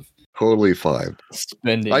process of Totally fine.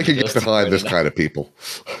 spending. I can get just behind this right kind of people.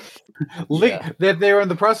 Yeah. They were in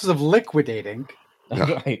the process of liquidating. enough.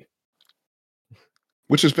 Yeah. Right.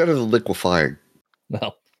 Which is better than liquefying.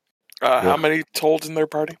 Well, How many told in their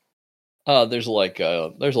party? there's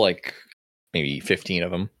like maybe 15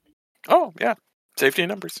 of them. Oh, yeah. Safety in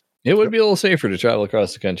numbers. It would be a little safer to travel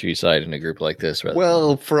across the countryside in a group like this.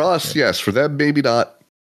 Well, for us, yes. For them, maybe not.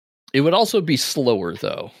 It would also be slower,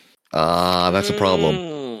 though. That's a problem.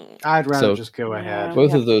 I'd rather So- just go ahead.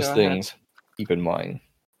 Both Yeah, of those go things, keep in mind.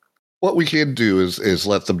 What we can do is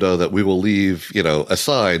let them know that we will leave, a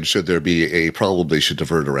sign should there be a problem they should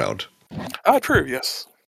divert around. True, yes.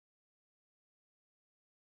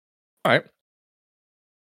 All right.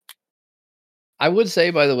 I would say,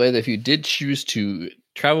 by the way, that if you did choose to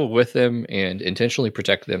travel with them and intentionally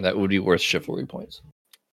protect them, that would be worth chivalry points.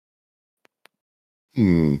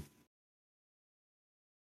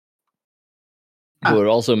 It would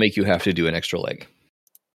also make you have to do an extra leg.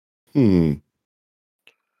 The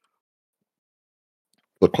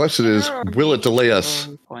question is, will it delay us?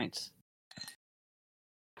 Points.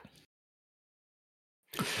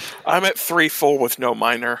 I'm at 3 full with no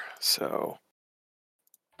minor, so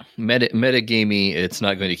Metagamey, it's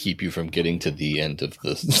not going to keep you from getting to the end of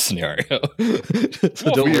the scenario. So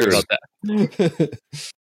Well, don't worry weird. about that.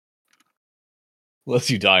 Unless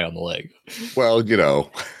you die on the leg. Well,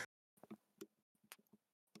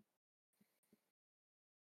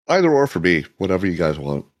 either or for me, whatever you guys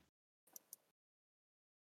want.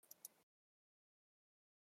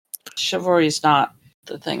 Chivalry's not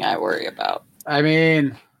the thing I worry about. I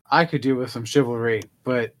mean, I could do with some chivalry,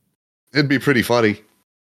 but It'd be pretty funny.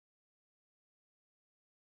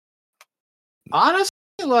 honestly,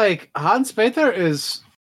 like Hans Peter is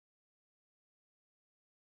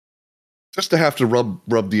Just to have to rub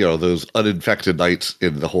those uninfected knights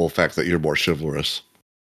in the whole fact that you're more chivalrous.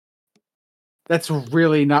 that's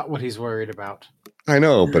really not what he's worried about. I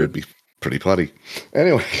know, but it'd be pretty funny.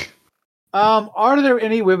 Anyway, Are there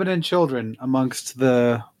any women and children amongst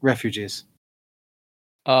the refugees?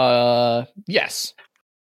 Yes.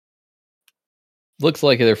 Looks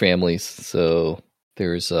like they're families. So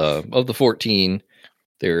there's of the 14,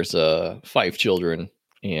 there's 5 children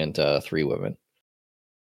and 3 women.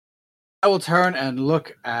 I will turn and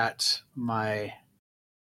look at my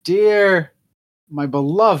dear, my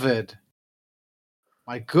beloved,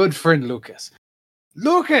 my good friend Lucas.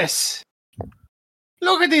 Lucas!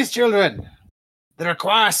 Look at these children! They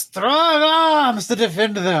require strong arms to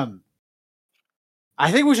defend them.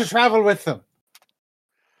 I think we should travel with them.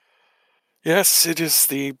 Yes, it is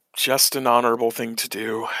the just and honorable thing to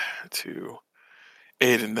do to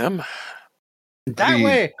aid in them. That mean,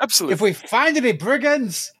 way, Absolutely. if we find any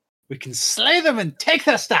brigands, we can slay them and take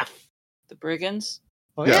their stuff. The brigands?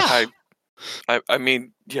 Oh, Yeah. yeah. I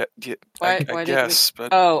mean, yeah, Why I did we- guess, but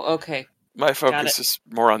Oh, okay. my focus it. is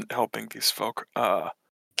more on helping these folk.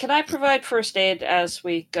 Can I provide first aid as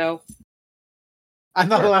we go? I'm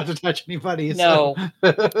not allowed to touch anybody. No.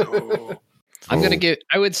 So. Oh. I'm gonna give.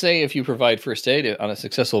 I would say if you provide first aid on a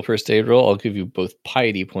successful first aid roll, I'll give you both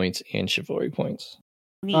piety points and chivalry points.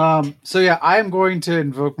 Neat. So yeah, I am going to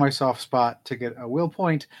invoke my soft spot to get a will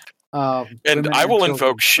point. And women I will children.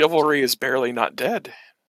 invoke chivalry is barely not dead.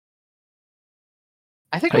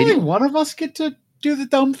 I think I only do- one of us get to do the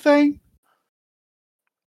dumb thing.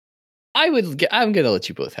 I'm gonna let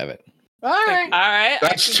you both have it. All All right. right,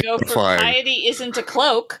 That's I can go for terrifying. piety isn't a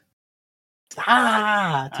cloak. Too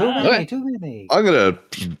Ah. many, Okay. too many. I'm gonna.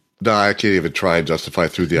 No, I can't even try and justify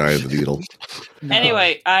through the eye of the needle. No.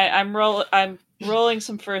 Anyway, I'm rolling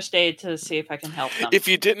some first aid to see if I can help them. If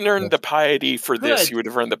you didn't earn the piety for this, Good. you would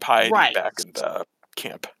have earned the piety Right. back in the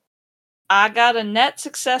camp. I got a net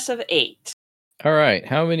success of 8. All right.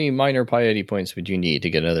 How many minor piety points would you need to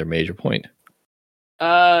get another major point?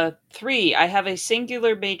 3. I have a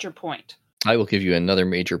singular major point. I will give you another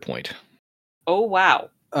major point. Oh wow.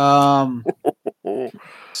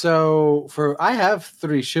 So I have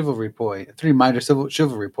 3 minor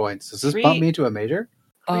chivalry points. Does this 3 bump me to a major?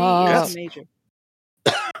 3 Uh, is a major.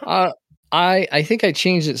 I think I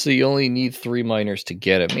changed it so you only need 3 minors to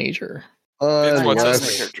get a major. It's what's on the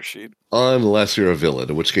Unless, character sheet. unless you're a villain,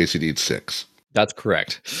 in which case you need 6. That's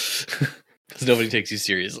correct. Because nobody takes you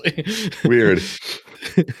seriously. Weird.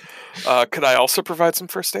 Could I also provide some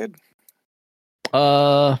first aid?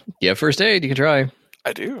 Yeah, first aid. You can try.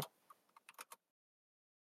 I do.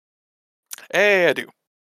 Hey, I do.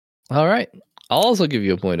 All right. I'll also give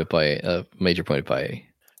you a major point of piety.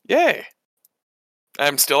 Yay.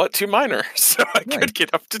 I'm still at 2 minor, so I Right. could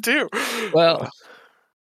get up to 2. Well,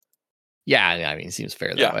 yeah. I mean, it seems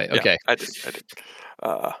fair that way. Okay. I did.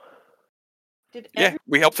 Did Yeah,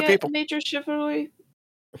 we help the everyone get people. a major chivalry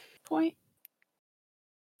point?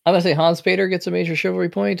 I'm gonna say Hans Peter gets a major chivalry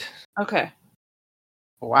point. Okay.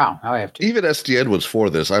 Wow, now I have 2. Even SDN was for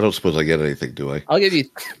this. I don't suppose I get anything, do I? I'll give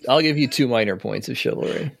you 2 minor points of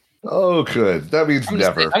chivalry. Oh, good. That means I'm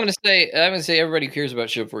never. gonna say everybody who cares about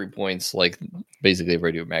chivalry points, like basically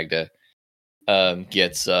everybody with Magda,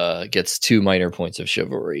 gets 2 minor points of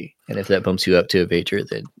chivalry, and if that bumps you up to a major,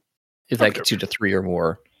 then if that gets you to 3 or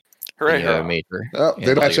more, then Hooray, you have a hooray. major. Oh,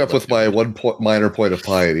 they And all match your up with my 1 minor point of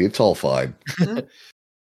piety. It's all fine.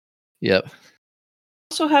 Yep.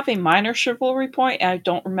 Also have a minor chivalry point. I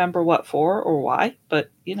don't remember what for or why, but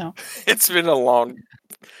you know. It's been a long...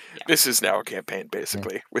 This is now a campaign,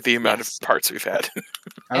 basically, with the amount Yes. of parts we've had.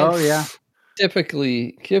 Oh yeah.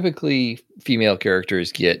 Typically, female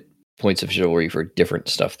characters get points of chivalry for different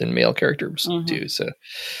stuff than male characters Mhm. do. So,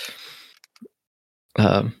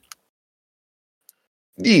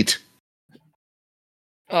 Neat.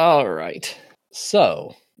 all right.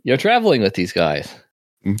 So you're traveling with these guys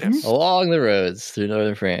Mhm. along the roads through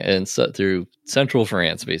northern France and through central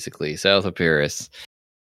France, basically south of Paris.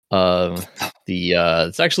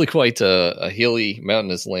 It's actually quite a hilly,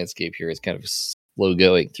 mountainous landscape here. It's kind of slow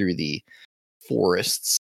going through the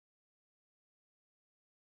forests,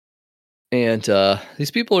 and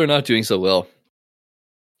these people are not doing so well.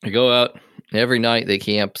 They go out every night. They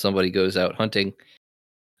camp. Somebody goes out hunting.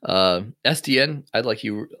 SDN, I'd let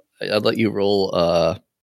you roll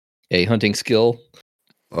a hunting skill.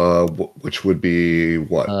 Which would be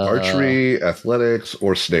what? Archery, athletics,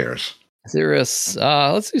 or snares? Let's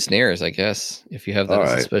do snares, I guess, if you have that All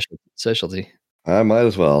as a right. specialty. I might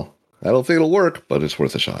as well. I don't think it'll work, but it's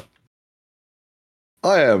worth a shot.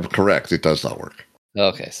 I am correct. It does not work.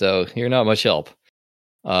 Okay, so you're not much help.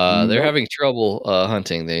 They're Nope. having trouble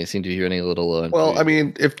hunting. They seem to be running a little. Well, I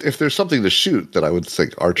mean, if there's something to shoot, then I would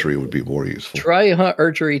think archery would be more useful. try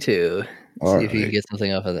archery too. All See if you can right. get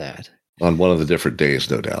something off of that. On one of the different days,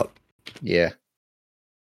 no doubt. Yeah,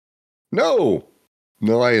 No,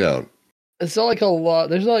 I don't. it's not like a lot.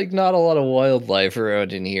 There's not a lot of wildlife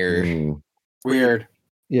around in here. Mm. Weird.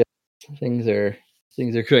 Things are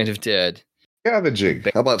kind of dead. Scavenging.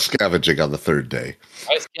 How about scavenging on the 3rd day?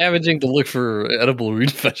 I'm scavenging to look for edible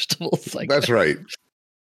root vegetables. I That's guess. right.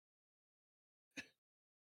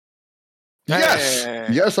 Yes, Hey.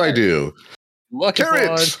 yes, I do. Luck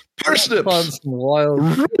Carrots, upon parsnips, some wild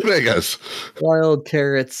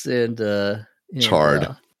carrots and Chard.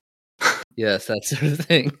 Yes, that sort of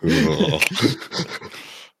thing. Ugh.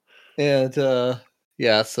 And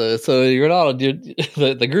Yeah, so you're not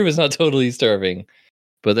the group is not totally starving,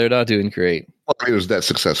 but they're not doing great. Well, I mean, it was net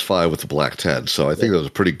success 5 with the black 10, so I think that was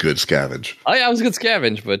a pretty good scavenge. I was good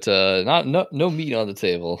scavenge, but no meat on the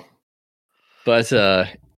table. But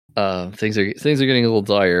things are getting a little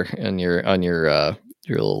dire on your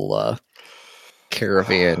little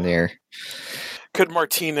caravan there. Could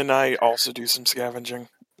Martine and I also do some scavenging?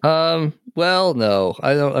 Well, no,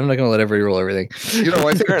 I don't. I'm not going to let everybody roll everything. You know,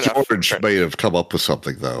 I think Fair enough. George may have come up with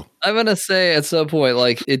something, though. I'm going to say at some point,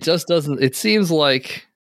 like, it just doesn't. It seems like.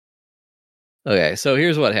 Okay, so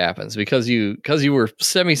here's what happens because you were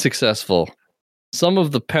semi-successful. Some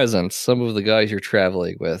of the peasants, some of the guys you're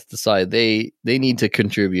traveling with, decide they need to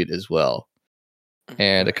contribute as well,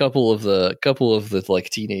 and a couple of the like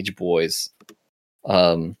teenage boys,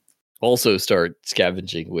 also start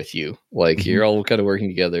scavenging with you. Like you're all kind of working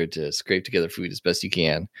together to scrape together food as best you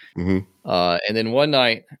can. Mm-hmm. And then one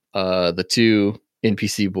night, the two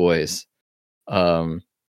NPC boys, both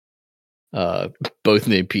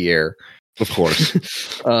named Pierre, Of course.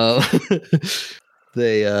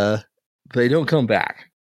 they don't come back.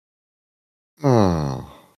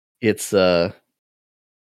 Oh. It's the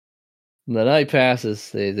night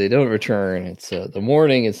passes. They don't return. It's the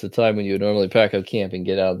morning. It's the time when you would normally pack up camp and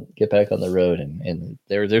get back on the road, and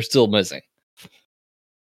they're still missing.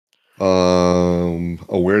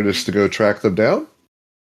 Awareness to go track them down,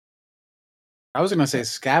 I was going to say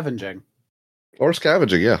scavenging. or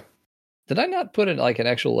scavenging. Yeah, Did I not put in like an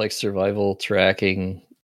actual like survival tracking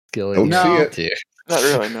skill? Don't see it. Too? Not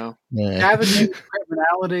really, no. Yeah. Scavenging,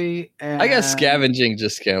 criminality, and I guess scavenging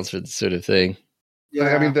just counts for the sort of thing.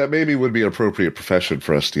 Yeah, I mean that maybe would be an appropriate profession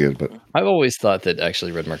for us to but I've always thought that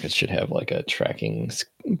actually red markets should have like a tracking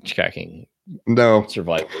no,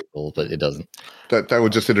 survival, but it doesn't. that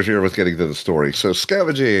would just interfere with getting to the story. So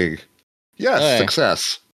scavenging, yes, Okay.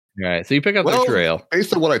 success. All right, so you pick up Well, the trail.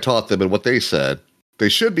 Based on what I taught them and what they said, they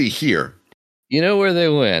should be here. You know where they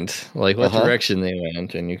went, like what Uh-huh. direction they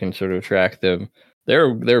went, and you can sort of track them.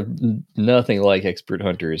 They're nothing like expert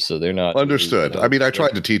hunters, so they're not Understood. really, I mean, I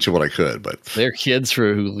tried to teach them what I could, but They're kids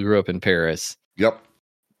who grew up in Paris, yep.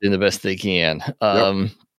 doing the best they can.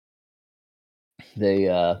 They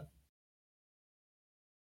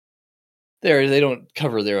they don't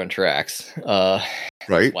cover their own tracks. Right.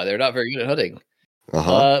 That's why they're not very good at hunting.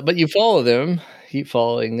 Uh-huh. But you follow them, keep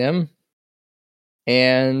following them,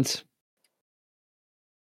 and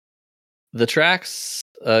the tracks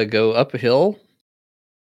go up a hill,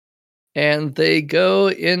 and they seem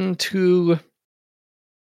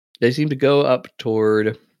to go up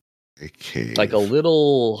toward A cave. like a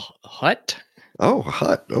little hut. Oh, a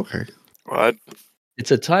hut. Okay. What?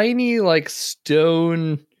 It's a tiny like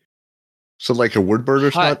stone So like a wood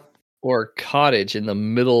burner's hut hut? or cottage in the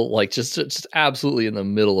middle, like just absolutely in the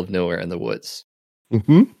middle of nowhere in the woods.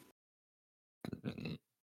 Mm-hmm.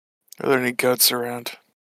 Are there any goats around?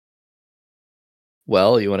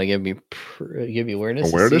 Well, you want to give me awareness?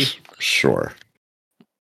 to Awareness? see? Sure.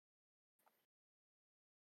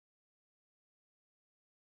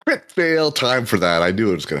 Crit fail. Time for that. I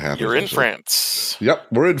knew it was going to happen. You're in eventually. France. Yep,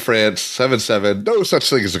 we're in France. 7-7. No such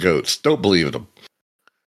thing as the goats. Don't believe in them.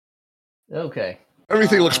 Okay.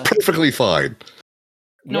 Everything looks perfectly fine.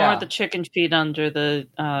 Nor Yeah. the chicken feed under the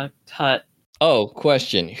hut. Oh,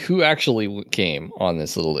 question: who actually came on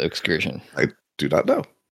this little excursion? Do not know.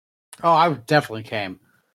 Oh, I definitely came.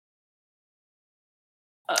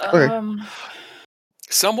 Okay.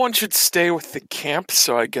 Someone should stay with the camp,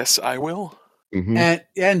 so I guess I will. Mm-hmm.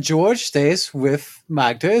 And George stays with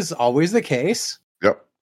Magda, is always the case. Yep.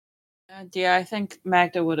 And yeah, I think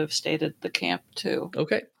Magda would have stayed at the camp too.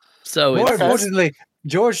 Okay, so More it's, importantly,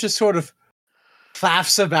 George just sort of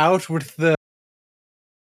faffs about with the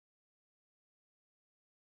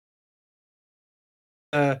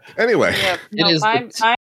Anyway, Yeah, no, is I'm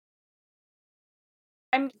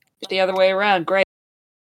the other way around. Great.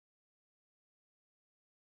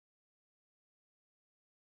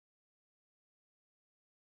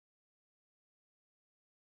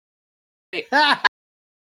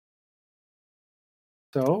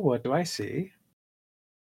 So, what do I see?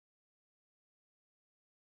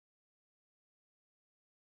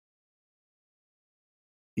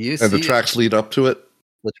 you and the see tracks lead up to it.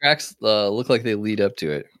 the tracks look like they lead up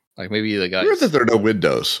to it. Like maybe the guy Weird that there are no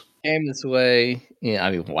windows. came this way. Yeah,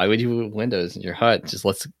 I mean, why would you put windows in your hut? Just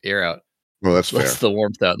lets the air out, Well, that's fair. lets the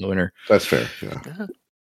warmth out in the winter. That's fair. Yeah.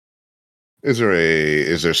 Is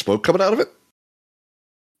there smoke coming out of it?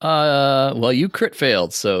 Well, you crit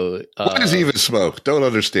failed, so What is even smoke? Don't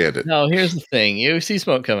understand it. No, here's the thing: you see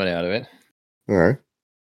smoke coming out of it. All right.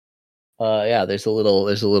 Yeah, there's a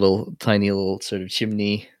little tiny little sort of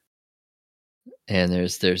chimney And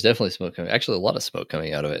there's definitely smoke coming. Actually, a lot of smoke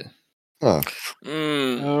coming out of it. Huh.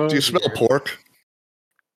 Oh, Do you smell dear. pork?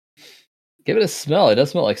 Give it a smell. It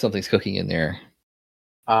does smell like something's cooking in there.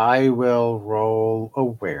 I will roll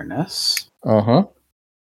awareness Uh-huh.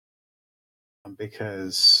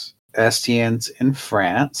 because Estienne's in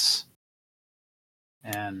France,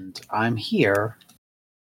 and I'm here,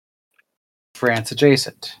 France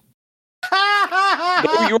adjacent.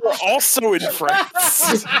 No, you are also in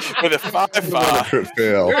France with a 5. Crit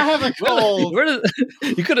fail. I have a cold.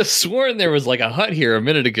 You could have sworn there was like a hut here a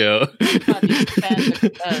minute ago.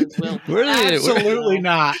 Where did Absolutely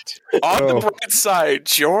not. On Oh. the bright side,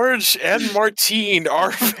 George and Martine are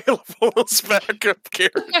available as backup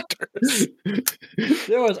characters.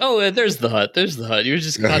 There's the hut. There's the hut. You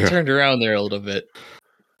just got turned around there a little bit.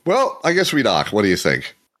 Well, I guess we knock. What do you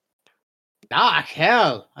think? Ah,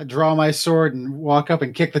 hell. I draw my sword and walk up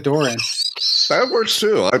and kick the door in. That works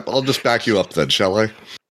too. I'll just back you up then, shall I?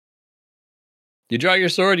 You draw your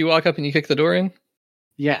sword, you walk up and you kick the door in.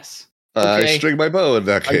 Yes. I Okay. string my bow in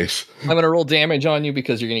that case. I'm going to roll damage on you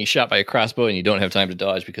because you're going to get shot by a crossbow and you don't have time to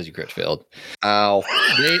dodge because you crit failed. Ow.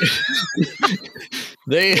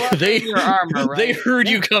 They Your armor, right? they heard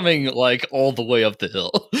you coming like all the way up the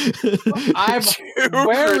hill. I'm Two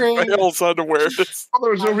wearing crit fails unawareness. Well,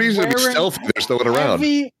 there's no I'm reason to be wearing stealthy. There's no one around.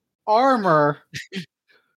 heavy armor.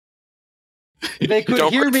 They could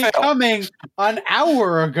Don't hear me fail. coming an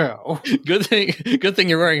hour ago. Good thing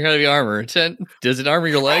you're wearing heavy armor. Does it armor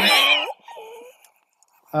your leg?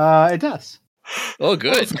 It does. Oh,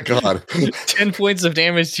 good. God. 10 points of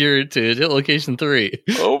damage to hit location 3.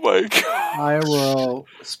 Oh my god. I will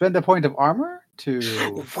spend a point of armor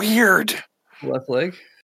to. Weird. Left leg.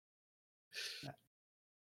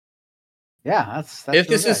 Yeah, that's If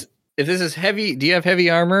this is heavy, do you have heavy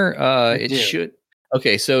armor? It do. should.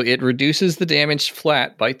 Okay, so it reduces the damage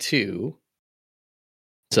flat by 2.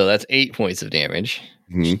 So that's 8 points of damage.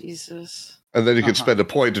 Mhm. Jesus. And then you can Uh-huh. spend a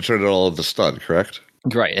point to turn it all into stun, correct?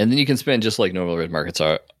 Right, and then you can spend just like normal red markets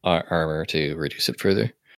armor to reduce it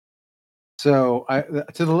further. So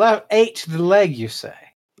to the left, 8 to the leg. You say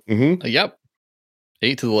Mm-hmm. Yep.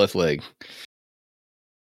 8 to the left leg.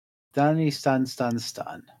 stunny, stun, stun,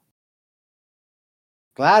 stun.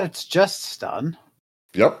 Glad it's just stun.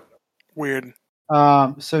 Yep. Weird.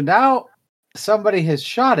 So now somebody has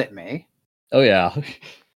shot at me. Oh yeah.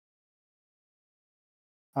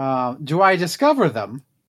 Do I discover them?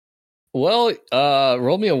 Well,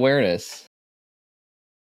 roll me awareness.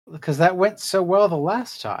 Because that went so well the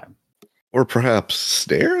last time. Or perhaps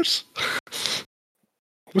stairs?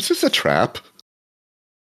 Was this a trap?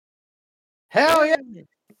 Hell yeah!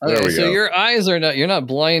 There Okay, we so go. your eyes are not. You're not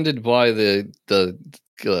blinded by the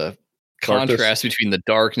contrast between the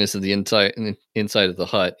darkness of the inside of the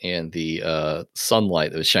hut and the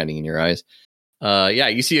sunlight that was shining in your eyes. Yeah,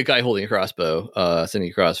 you see a guy holding a crossbow, sitting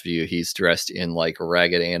across from you. He's dressed in like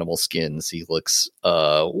ragged animal skins. He looks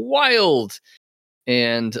wild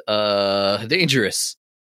and dangerous.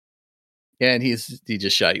 And he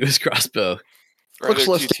just shot you with his crossbow. Looks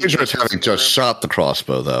Rather less QT dangerous versus having just Room. shot the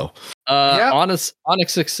crossbow, though. Yep. On a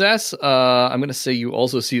success, I'm going to say you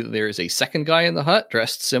also see that there is a second guy in the hut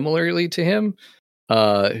dressed similarly to him,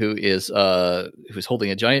 who's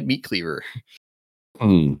holding a giant meat cleaver.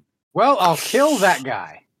 Hmm. Well, I'll kill that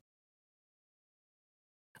guy.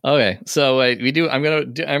 Okay, so we do. I'm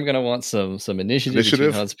gonna want some initiative between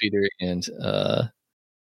Initiative? Hans Peter and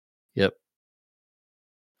yep.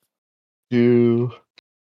 You.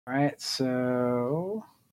 All right, so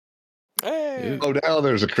Hey. Oh, now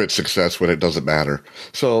there's a crit success when it doesn't matter.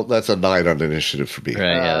 So that's a 9 on initiative for me.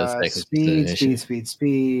 Right, yeah, that's technically speed, the speed, initiative. speed,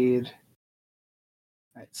 speed.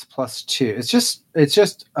 It's +2. It's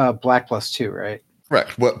just black +2, right?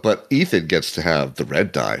 Correct. But Ethan gets to have the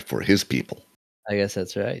red die for his people. I guess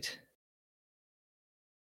that's right.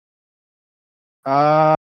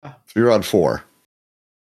 Uh, So you're on 4.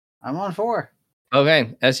 I'm on 4.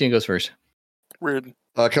 Okay, Estienne goes first. Weird.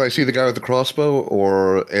 Can I see the guy with the crossbow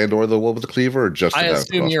or the one with the cleaver, or just the I guy with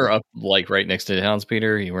the assume you're crossbow? up like right next to Hans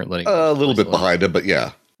Peter. You weren't letting A little bit behind him, but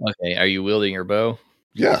yeah. Okay, are you wielding your bow?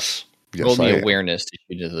 Yes. Yes, Roll me I am. awareness to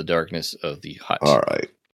shoot into the darkness of the hut. All right.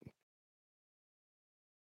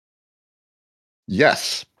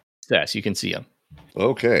 Yes. Yes, you can see him.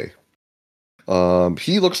 Okay.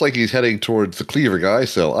 He looks like he's heading towards the cleaver guy,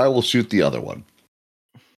 so I will shoot the other one.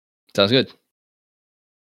 Sounds good.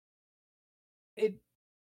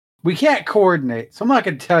 We can't coordinate, so I'm not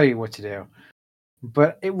going to tell you what to do.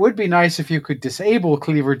 But it would be nice if you could disable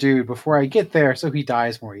Cleaver Dude before I get there, so he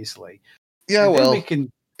dies more easily. Yeah, And then well, we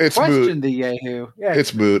can it's question moot. the Yahoo. Yeah,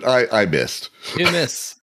 It's moot. I missed. You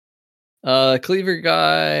miss. Cleaver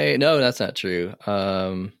guy. No, that's not true.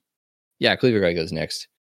 Yeah, Cleaver guy goes next.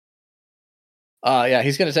 Yeah,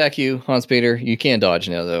 he's gonna attack you, Hans Peter. You can dodge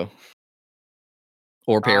now though,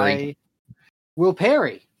 or parry. I will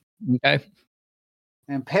parry. Okay.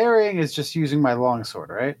 And parrying is just using my longsword,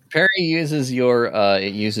 right? Parry uses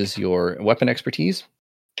your weapon expertise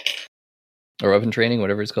or weapon training,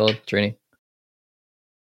 whatever it's called, training.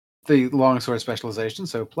 The longsword specialization,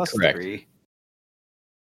 so plus Correct. 3.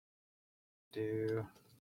 Do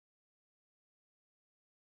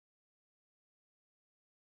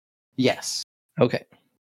yes. Okay.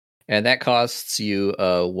 And that costs you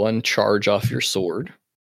 1 charge off your sword,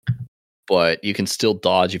 but you can still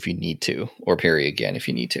dodge if you need to, or parry again if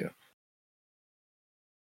you need to.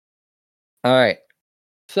 All right.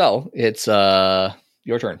 So it's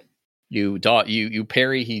your turn. You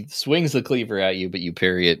parry. He swings the cleaver at you, but you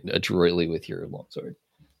parry it adroitly with your longsword.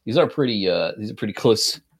 These are pretty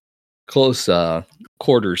close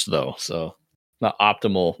quarters though, so not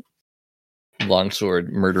optimal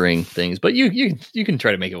longsword murdering things, but you can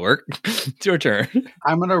try to make it work. It's your turn.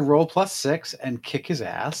 I'm gonna roll plus 6 and kick his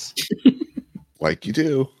ass. Like you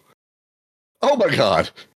do. Oh my god.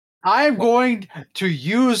 I'm going to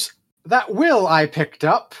use that will I picked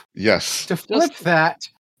up Yes. to flip that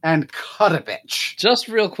and cut a bitch. Just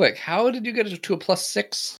real quick, how did you get it to a plus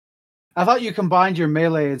 6? I thought you combined your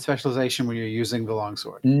melee and specialization when you're using the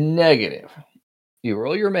longsword. Negative. You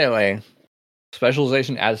roll your melee.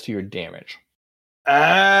 Specialization adds to your damage.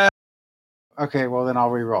 Okay, well then I'll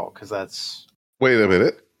re-roll because that's. Wait a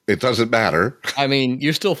minute. It doesn't matter. I mean,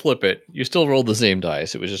 you still flip it. You still rolled the same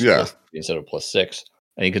dice. It was just plus 3 instead of plus 6.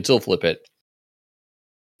 And you can still flip it.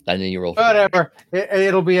 And then you roll for Whatever.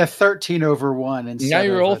 It'll be a 13 over 1. Now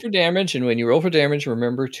you roll for damage, and when you roll for damage,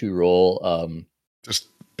 remember to roll Just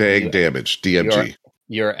bang damage. DMG.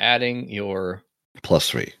 You're adding your plus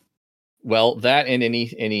 3. Well, that and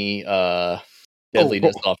any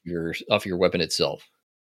deadliness off your weapon itself.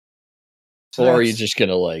 So or are you just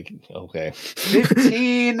gonna okay.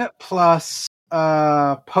 15 plus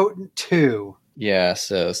potent 2. Yeah,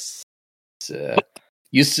 so it's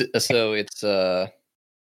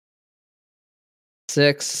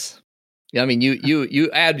 6. Yeah, I mean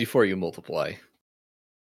you add before you multiply.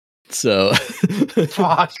 So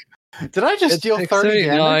Fuck. Did I just deal 30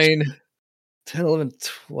 damage? 10, 11,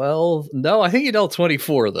 12. No, I think you dealt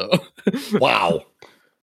 24 though. Wow.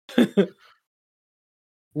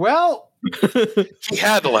 Well, He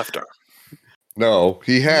had the left arm. No,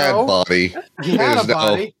 he had body. he had a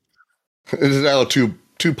body. It is now two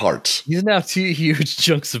parts. He's now 2 huge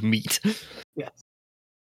chunks of meat. Yes.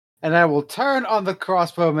 And I will turn on the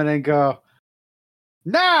crossbowman and go,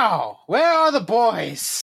 now, where are the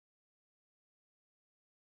boys?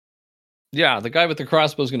 Yeah, the guy with the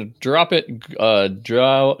crossbow is going to drop it,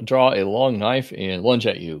 draw a long knife, and lunge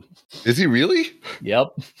at you. Is he really?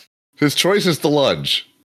 Yep. His choice is to lunge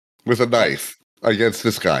with a knife against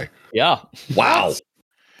this guy. Yeah. Wow.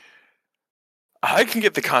 I can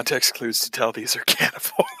get the context clues to tell these are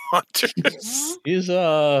cannibal hunters. He's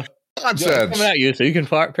Nonsense. coming at you, so you can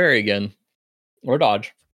parry again or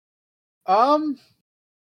dodge. I'll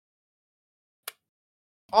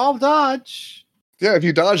dodge. Yeah, if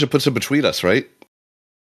you dodge, it puts him between us, right?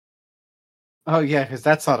 Oh yeah, because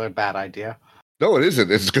that's not a bad idea. No, it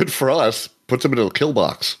isn't. It's good for us. Puts him into a kill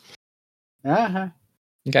box. Uh-huh.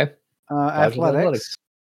 Okay. Athletics.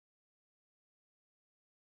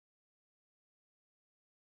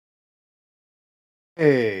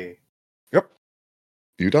 Hey. Yep.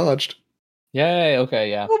 You dodged. Yay.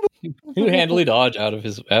 Okay. Yeah. You handily dodge out of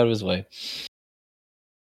his way.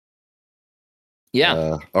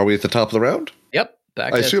 Yeah. Are we at the top of the round? Yep.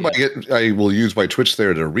 Back I assume I will use my Twitch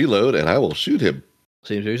there to reload, and I will shoot him.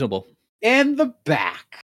 Seems reasonable. In the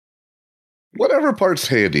back. Whatever part's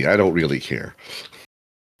handy, I don't really care.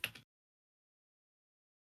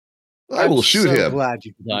 I will shoot so him. Glad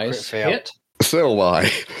you Nice fail. hit. So am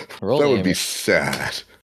I. Roll That would be damage. sad.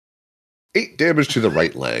 8 damage to the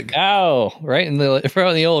right leg. Ow! Right in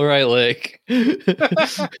the old right leg.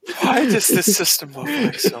 Why does this system look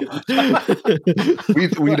like so much?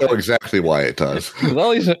 We know exactly why it does.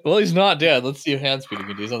 Well, he's not dead. Let's see if Handspeeder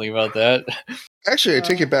can do something about that. Actually, I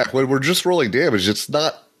take it back. When we're just rolling damage,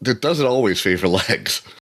 it doesn't always favor legs.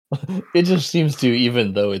 It just seems to,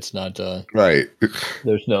 even though it's not. Right.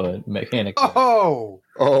 There's no mechanic. Oh.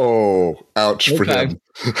 Oh, ouch for Okay. him.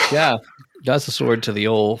 Yeah, that's a sword to the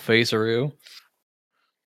old faceroo.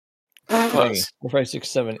 Plus, 4, 5, 6,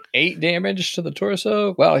 7, 8 damage to the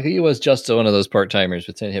torso. Wow, he was just one of those part-timers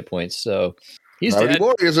with 10 hit points, so he's Not dead.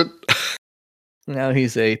 anymore, is it? Now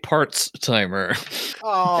he's a parts timer.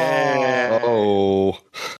 Oh. Oh.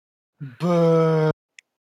 But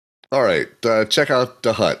All right, check out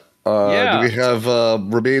the hut. Yeah. Do we have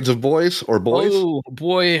remains of boys or boys? Oh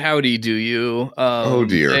boy, howdy do you? Oh,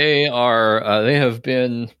 dear. They are. They have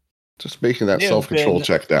been Just making that They have self-control been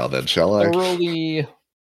check now, then, shall I? thoroughly.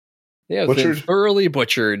 They have been Butchered? thoroughly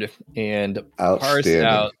butchered and parsed Outstanding.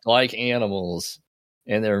 out like animals,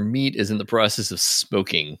 and their meat is in the process of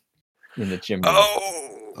smoking in the chimney.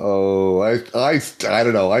 Oh, I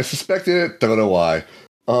don't know. I suspected it. Don't know why.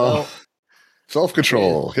 Well,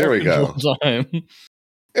 Self-control. Here we go. Self-control time.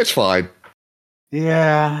 It's fine.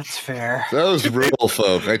 yeah, that's fair. Those rural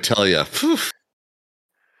folk, I tell you,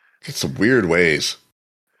 get some weird ways.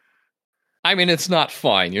 I mean, it's not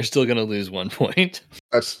fine. You're still going to lose 1 point.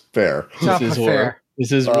 That's fair. It's not This is fair.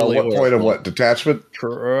 This is really What point of horrible. what? Detachment?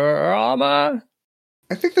 Trauma?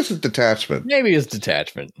 I think this is detachment. Maybe it's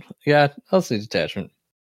detachment. Yeah, I'll say detachment.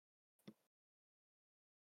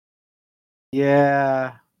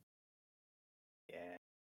 Yeah.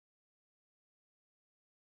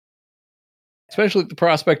 Especially the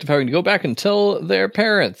prospect of having to go back and tell their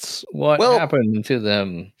parents what Well- happened to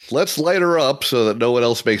them. Let's light her up so that no one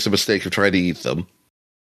else makes a mistake of trying to eat them.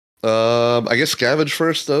 I guess scavenge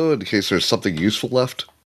first, though, in case there's something useful left.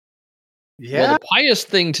 Yeah. Well, the pious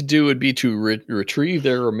thing to do would be to retrieve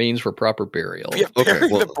their remains for proper burial. yeah, Okay, bury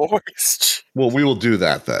well- the boys. Well, we will do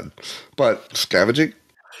that then. But scavenging?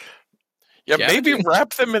 Yeah, Yeah. maybe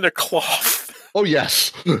wrap them in a cloth. Oh,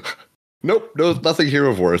 yes. Nope, no, nothing here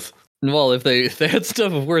of worth. Well, if they had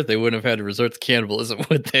stuff of worth, they wouldn't have had to resort to cannibalism,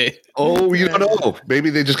 would they? Oh, you don't know. Maybe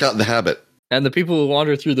they just got in the habit. And the people who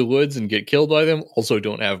wander through the woods and get killed by them also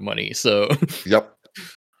don't have money. So, Yep.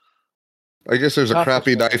 I guess there's a Not for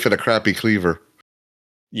crappy sure. knife and a crappy cleaver.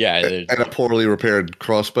 yeah, And a poorly repaired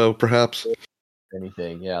crossbow, perhaps.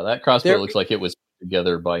 anything. Yeah, that crossbow There- looks like it was put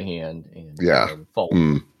together by hand and Yeah. fall.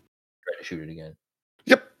 Hmm. Try to shoot it again.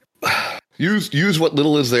 Yep. Use what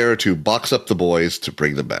little is there to box up the boys to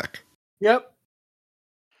bring them back. Yep.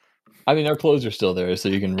 I mean, their clothes are still there, so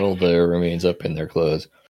you can roll their remains up in their clothes.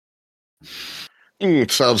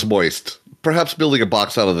 Sounds moist. Perhaps building a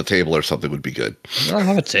box out of the table or something would be good. I don't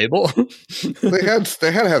have a table. They had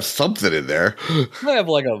to have something in there. I have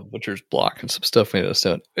like a butcher's block and some stuff made of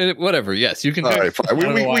stone. Whatever. Yes, you can. All right, fine. We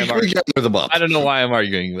gather them up. I don't know why I'm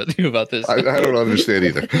arguing with you about this. I don't understand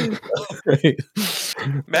either.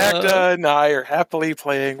 Magda and I are happily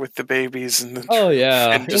playing with the babies and, Oh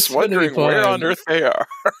yeah, and just it's gonna be wondering where fun. on earth they are.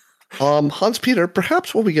 Hans Peter,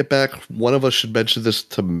 perhaps when we get back, one of us should mention this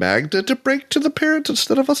to Magda to break to the parents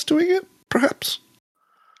instead of us doing it. Perhaps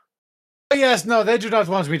Yes, no, they do not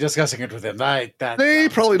want to be discussing it with him. They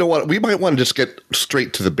probably don't want. We might want to just get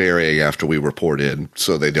straight to the burying after we report in,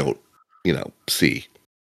 so they don't, see.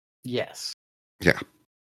 Yes.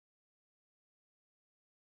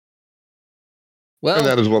 Well, And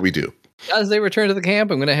that is what we do. as they return to the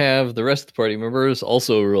camp, I'm going to have the rest of the party members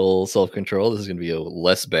also roll self-control. This is going to be a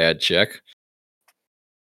less bad check.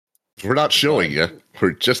 We're not showing you.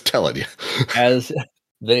 We're just telling you. As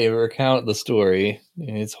they recount the story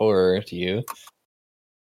and its horror to you.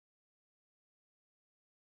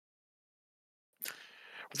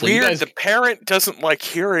 So you Weird, guys- the parent doesn't like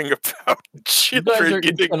hearing about are children each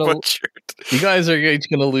getting gonna- butchered. You guys are each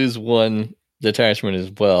going to lose one detachment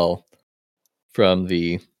as well from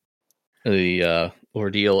the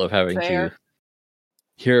ordeal of having Fair. to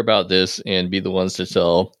hear about this and be the ones to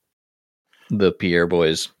tell the Pierre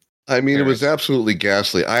boys. I mean, it was absolutely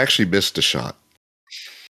ghastly. I actually missed a shot.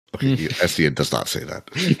 Okay, Estienne does not say that.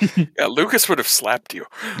 Yeah, Lucas would have slapped you.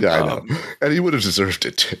 Yeah, I know. And he would have deserved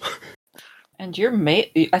it too. And your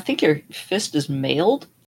I think your fist is mailed.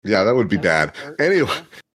 Yeah, that would be bad. Anyway,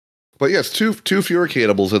 but yes, two fewer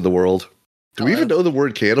cannibals in the world. Do we even know the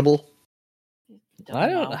word cannibal?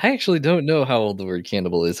 know. I actually don't know how old the word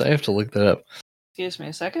cannibal is. I have to look that up. Excuse me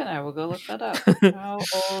a second. I will go look that up. How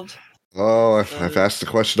old? Oh, I've asked the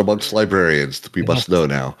question amongst librarians. We must know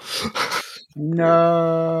now.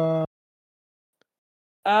 No.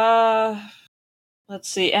 Let's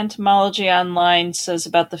see. Entomology Online says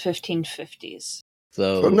about the 1550s.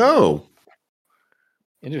 So Oh, no.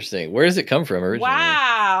 interesting. Where does it come from originally?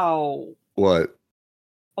 Wow. What?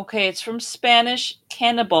 Okay, it's from Spanish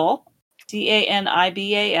cannibal,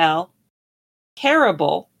 Canibal,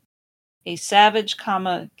 caribal, a savage,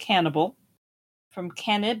 cannibal, from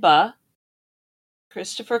Caniba,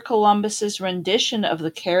 Christopher Columbus's rendition of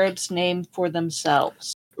the Caribs' name for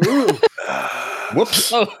themselves. Ooh.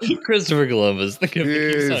 Whoops. Oh, Christopher Columbus. The gift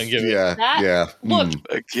that keeps on giving. Yeah, That- yeah. Look,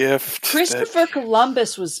 A gift. Christopher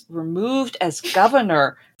Columbus was removed as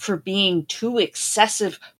governor for being too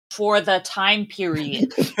excessive for the time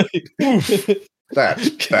period.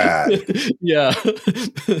 That's bad. Yeah.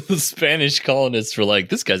 The Spanish colonists were like,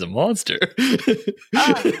 this guy's a monster.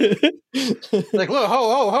 Like, look,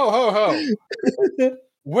 ho.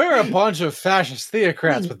 We're a bunch of fascist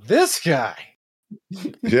theocrats, but this guy,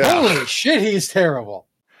 Yeah. holy shit, he's terrible.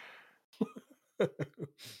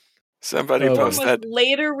 Somebody Oh, post was that.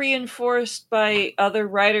 later reinforced by other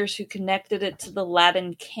writers who connected it to the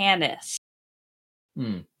Latin canis,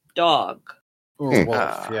 dog. Or Hmm.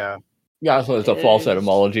 wolf, yeah. Yeah, so it's a false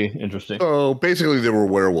etymology. Interesting. So basically, they were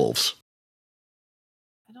werewolves.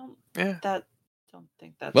 I don't. Yeah. Don't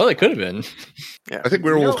think that's. Well, it could have been. I think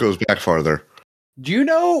werewolf goes back farther. Do you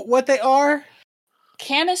know what they are?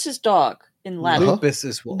 Canis is dog in Latin. Uh-huh. Lupus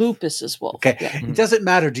is wolf. Lupus is wolf. Okay, Yeah. it doesn't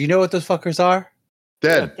matter. Do you know what those fuckers are?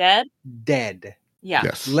 Dead. Dead. Dead. Yeah.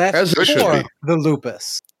 Yes. Left As it should for be. the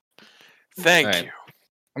lupus. Thank Right. you.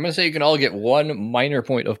 I'm going to say you can all get one minor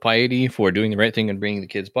point of piety for doing the right thing and bringing the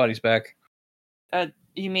kids' bodies back.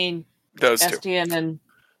 You mean Those two. Estienne and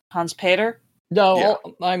Hans Peter? No, Yeah.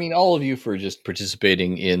 I mean all of you for just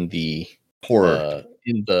participating in the Horror.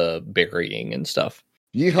 in the burying and stuff.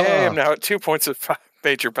 Yeehaw. Hey, I'm now at 2 points of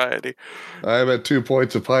major piety. I'm at 2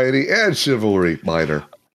 points of piety and chivalry minor.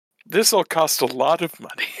 This will cost a lot of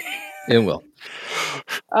money. It will.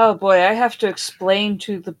 Oh boy, I have to explain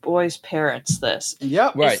to the boys' parents this.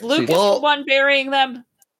 Yep. Right. Is Lucas well- the one burying them?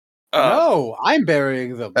 No, I'm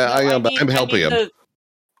burying them. I'm I helping mean him.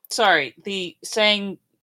 the saying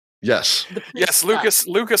Yes. the Yes,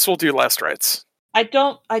 Lucas will do last rites. I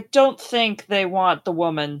don't think they want the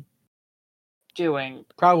woman doing.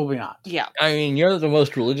 Probably not. Yeah. I mean, you're the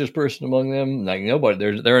most religious person among them. Like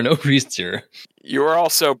nobody, there are no priests here. You are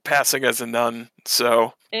also passing as a nun,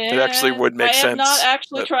 so it actually would make I am sense. not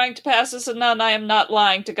actually that- trying to pass as a nun. I am not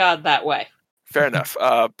lying to God that way. Fair enough.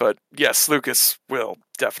 But yes, Lucas will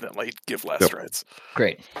definitely give last Yep. rites.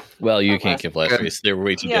 Great. Well, you Not can't last- give last race. They're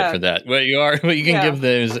way too Yeah. dead for that. What you can Yeah. give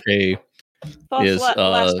them is Thoughts Is,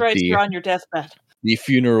 last rites the- are on your deathbed. the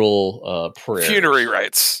funeral prayer. Funerary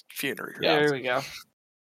rites. Funerary Yeah. rites. There we go.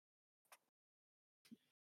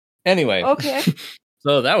 Anyway, Okay.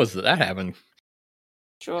 so that happened.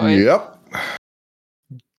 Joy. Yep.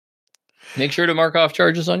 Make sure to mark off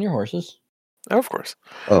charges on your horses. Oh, of course.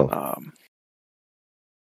 Oh,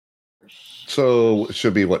 so it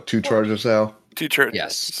should be what, 2 charges now? 2 charges.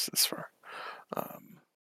 Yes. This far.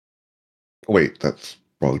 Wait, that's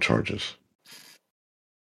wrong charges.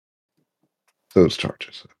 Those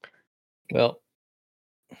charges. Okay. Well,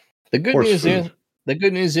 the good Horse news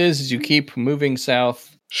food. is you keep moving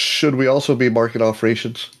south. Should we also be marking off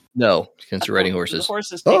rations? No, since you're riding The horses.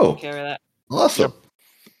 horses taking Oh. care of that. Awesome.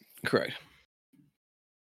 Correct.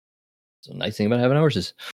 So nice thing about having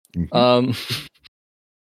horses. Mhm.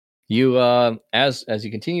 You as you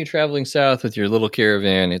continue traveling south with your little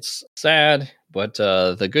caravan, it's sad, but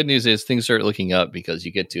the good news is things start looking up because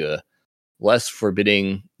you get to a less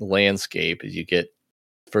forbidding landscape as you get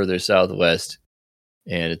further southwest,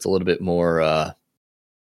 and it's a little bit more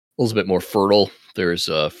fertile. There's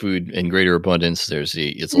food in greater abundance.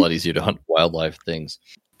 It's a lot easier to hunt wildlife things.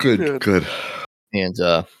 Good. And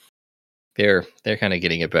they're kind of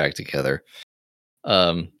getting it back together.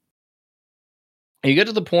 You get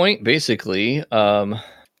to the point basically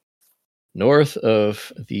north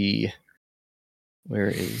of the, where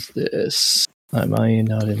is this? Am I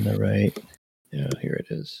not in the right? Yeah, here it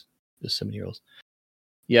is. There's so many rolls.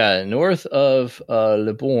 Yeah, north of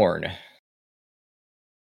Libourne,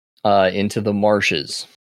 into the marshes.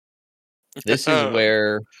 This is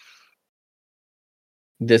where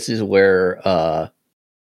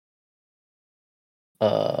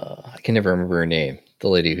I can never remember her name. The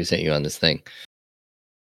lady who sent you on this thing.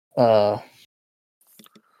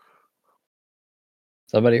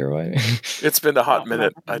 Somebody or what? It's been a hot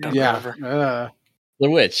minute. I don't remember. Yeah. The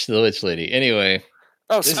witch lady. Anyway,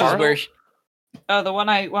 Oh, this Samara? is where Oh, the one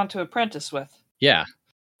I want to apprentice with. yeah.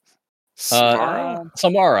 Samara?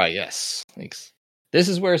 Samara, yes. Thanks. This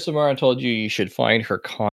is where Samara told you should find her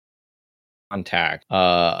contact.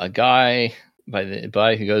 A guy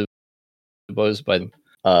who goes by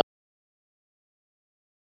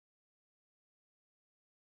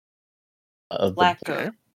of Black the,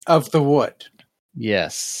 goat. Of the wood.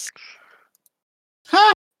 yes. We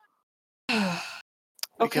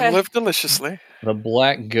Okay. can live deliciously. The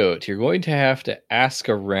black goat. You're going to have to ask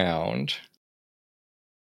around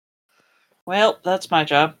Well, that's my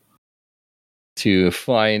job. to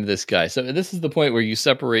find this guy. So this is the point where you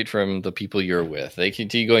separate from the people you're with. They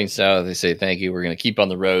continue going south. They say, thank you. We're going to keep on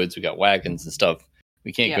the roads. We got wagons and stuff.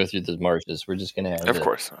 We can't Yeah. go through the marshes. We're just going to have Of to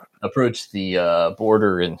course not. approach the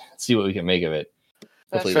border and see what we can make of it.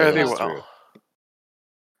 Hopefully That's they'll Fairly let us well.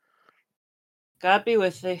 God be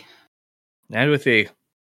with thee. And with thee.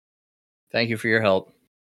 Thank you for your help.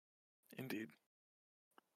 Indeed.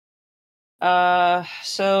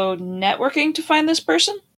 So networking to find this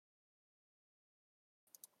person?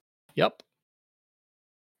 Yep.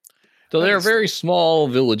 So there are Nice. very small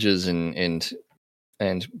villages and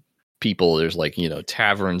people. There's like,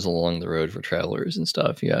 taverns along the road for travelers and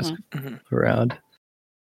stuff. You ask Mhm. around.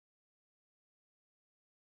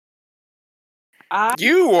 I'm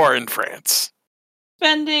You are in France.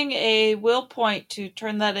 spending a will point to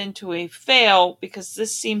turn that into a fail because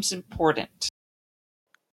this seems important.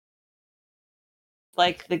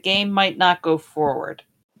 Like the game might not go forward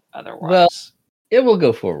otherwise. Well, it will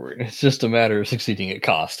go forward. It's just a matter of succeeding at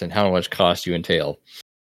cost and how much cost you entail.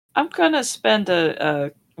 I'm gonna spend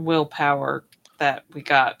a willpower that we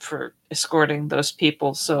got for escorting those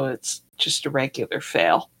people, so it's just a regular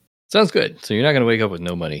fail. Sounds good. So you're not going to wake up with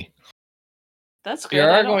no money. That's You good. are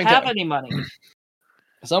I don't going have to- any money.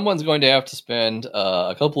 Someone's going to have to spend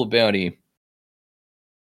a couple of bounty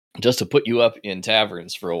just to put you up in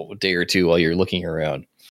taverns for a day or two while you're looking around.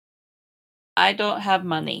 I don't have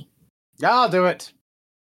money. Yeah, I'll do it.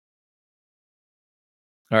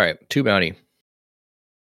 All right, 2 bounty.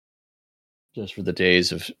 Just for the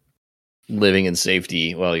days of living in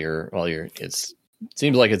safety while you're it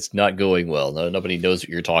seems like it's not going well. Nobody knows what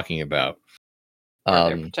you're talking about. Or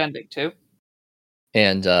they're pretending to.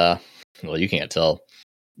 And well, you can't tell.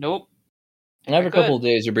 Nope. After a couple Good.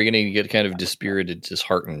 of days, you're beginning to get kind of dispirited,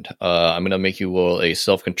 disheartened. I'm going to make you roll a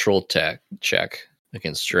self-control check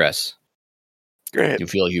against stress. Great. You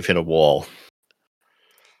feel like you've hit a wall.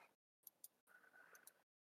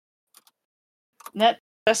 Net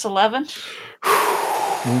S11.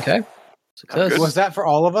 Okay. Success. Good. Was that for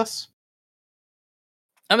all of us?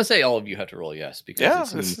 I'm going to say all of you have to roll yes, because Yeah, it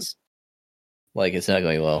seems like it's not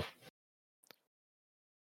going well.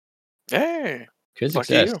 Hey, Good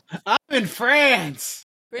lucky success. you. I'm in France.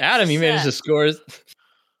 Great Adam, you managed to success. score.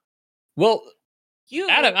 Well, You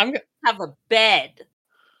Adam, I'm have a bed.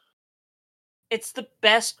 It's the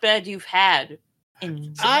best bed you've had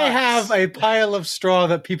in I months. have a pile of straw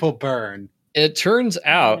that people burn. It turns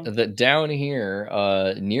out that down here,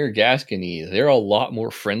 near Gascony, they're a lot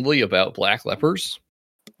more friendly about black lepers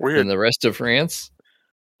than Weird. the rest of France.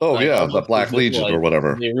 Oh Like, yeah, all the Black people, Legion or like,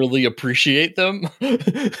 whatever. They really appreciate them.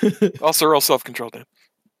 Also, roll self-control, Dan.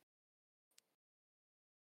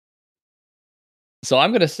 So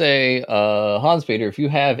I'm gonna say, Hans Peter, if you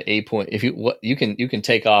have a point, if you can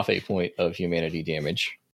take off a point of humanity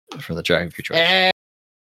damage from the track of your choice. Eh,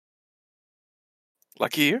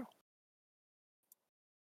 Lucky you.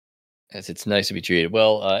 As it's nice to be treated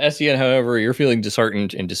well. SEN, however, you're feeling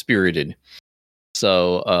disheartened and dispirited,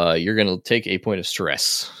 so you're gonna take a point of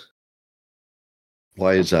stress.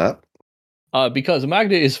 Why is that? Because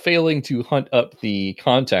Magda is failing to hunt up the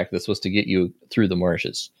contact that's supposed to get you through the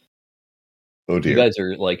marshes. Oh You dear. guys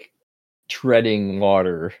are like treading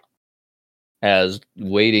water as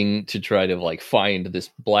waiting to try to like find this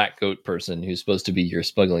black goat person who's supposed to be your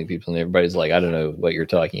smuggling people, and everybody's like, I don't know what you're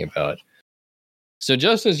talking about. So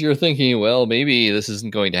just as you're thinking, well, maybe this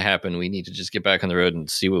isn't going to happen, we need to just get back on the road and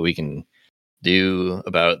see what we can do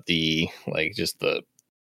about the just the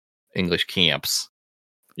English camps.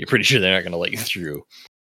 You're pretty sure they're not going to let you through.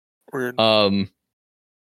 Weird.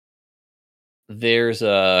 There's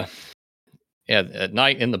at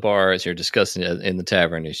night in the bar, as you're discussing in the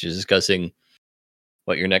tavern, as you're discussing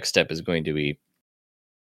what your next step is going to be,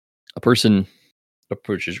 a person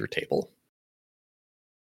approaches your table,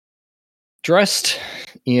 dressed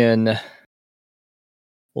in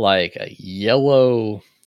like a yellow,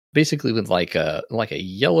 basically with like a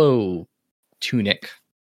yellow tunic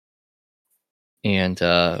and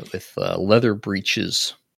with leather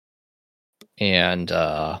breeches and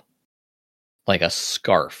like a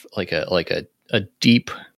scarf, like a deep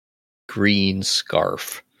green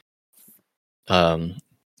scarf,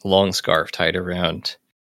 long scarf tied around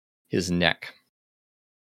his neck,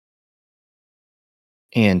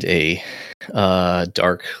 and a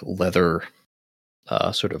dark leather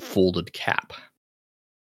sort of folded cap.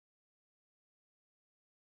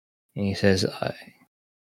 And he says,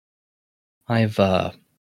 I've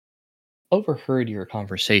overheard your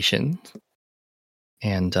conversation,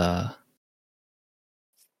 and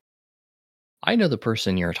I know the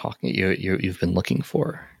person you've been looking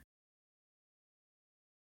for.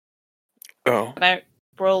 Oh, Can I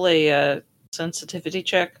roll a sensitivity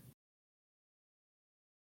check?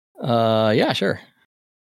 Yeah, sure.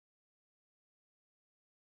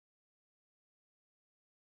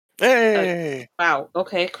 hey. Wow.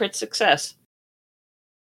 Okay, crit success.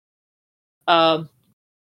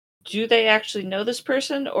 Do they actually know this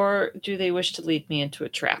person, or do they wish to lead me into a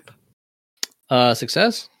trap?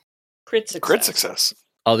 Success? Crit success. Crit success.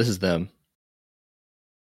 Oh, this is them.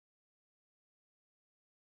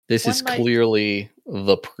 This One is might- clearly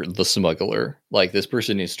the smuggler. Like, this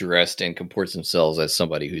person is dressed and comports themselves as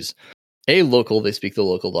somebody who's a local. They speak the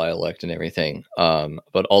local dialect and everything.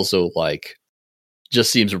 But also like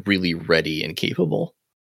just seems really ready and capable.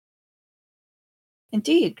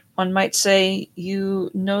 Indeed. One might say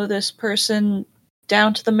you know this person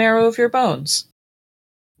down to the marrow of your bones.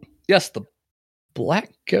 Yes, the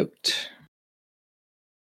Black Goat.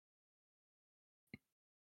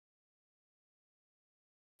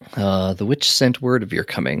 The witch sent word of your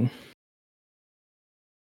coming.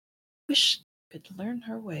 Wish I could learn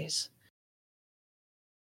her ways.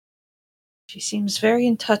 She seems very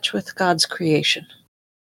in touch with God's creation.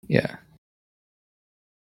 Yeah.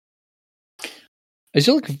 As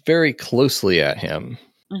you look very closely at him,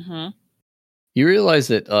 Mm-hmm. you realize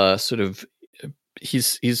that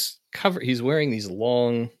he's covered. He's wearing these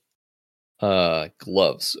long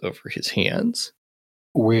gloves over his hands,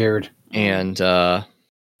 Weird. and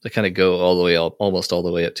they kind of go all the way up, almost all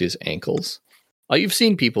the way up to his ankles. You've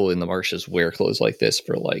seen people in the marshes wear clothes like this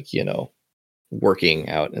for, like, working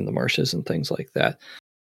out in the marshes and things like that.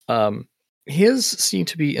 His seem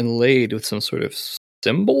to be inlaid with some sort of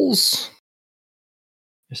symbols.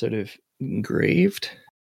 They're sort of engraved.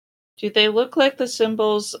 Do they look like the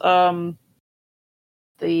symbols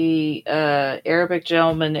the Arabic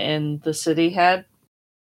gentleman in the city had?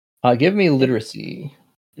 Give me literacy.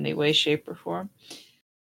 In any way, shape, or form?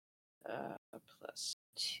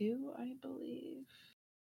 +2, I believe.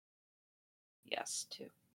 Yes, 2.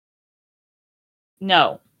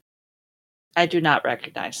 No. I do not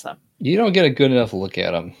recognize them. You don't get a good enough look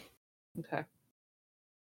at him. Okay.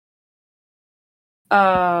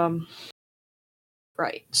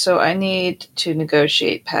 Right. So I need to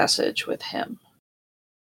negotiate passage with him.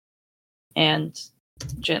 And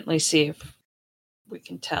gently see if we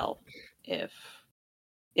can tell if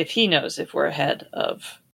he knows if we're ahead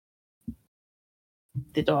of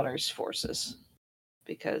the daughter's forces.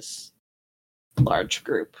 Because large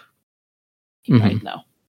group, he might know.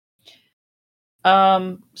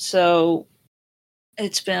 So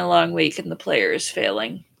it's been a long week and the player is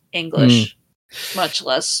failing English, much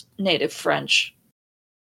less native French.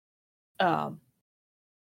 So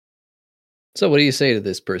what do you say to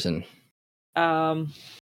this person?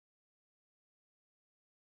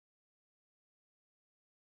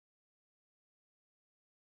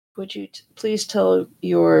 Would you please tell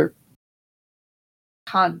your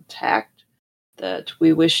contact that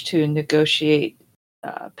we wish to negotiate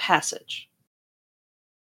passage?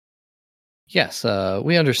 Yes,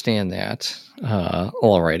 we understand that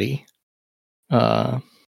already. The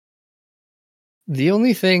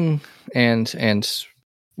only thing, and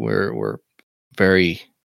we're very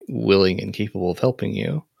willing and capable of helping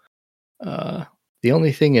you. The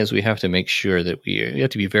only thing is we have to make sure that we have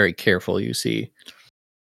to be very careful, you see,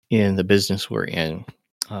 in the business we're in,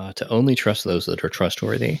 to only trust those that are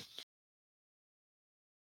trustworthy.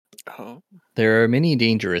 Oh. There are many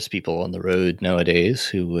dangerous people on the road nowadays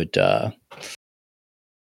who would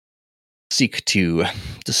seek to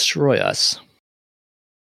destroy us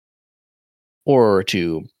or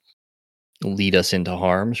to lead us into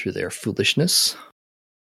harm through their foolishness.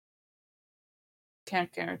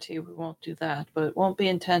 Can't guarantee we won't do that, but it won't be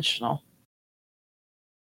intentional.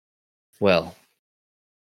 Well,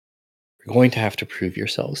 you're going to have to prove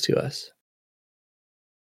yourselves to us.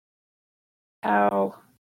 How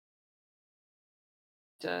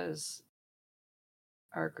does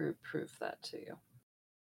our group prove that to you?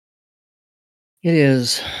 It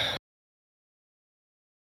is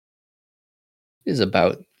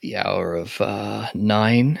about the hour of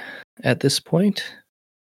 9 at this point.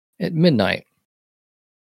 At midnight,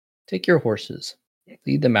 take your horses,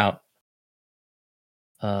 lead them out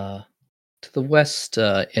to the west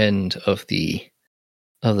end of the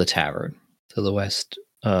tavern, to the west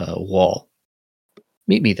wall.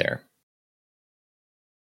 Meet me there.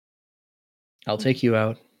 I'll take you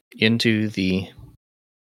out into the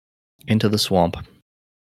swamp,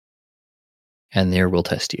 and there we'll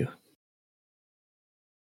test you.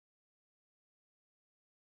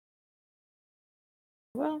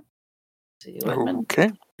 Well, see you at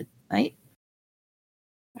Okay. midnight.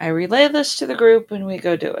 I relay this to the group and we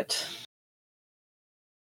go do it.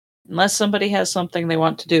 Unless somebody has something they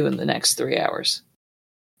want to do in the next 3 hours.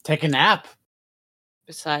 Take a nap.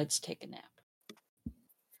 Besides, take a nap.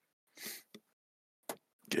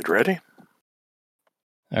 Get ready.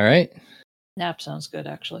 All right. Nap sounds good,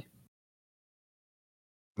 actually.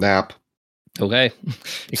 Nap. Okay.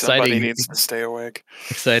 Somebody Exciting, needs to stay awake.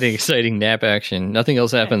 exciting nap action. Nothing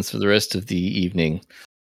else happens for the rest of the evening.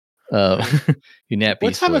 You nap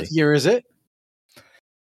What time of peacefully. year is it?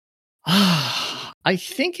 I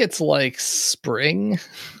think it's like spring. So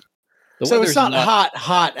it's weather's not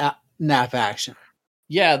hot nap action.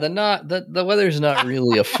 Yeah, the weather's not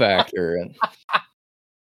really a factor.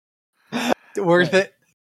 Worth it.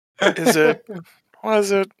 Is it?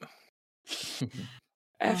 Was it?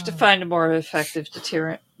 I have to find a more effective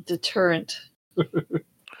deterrent.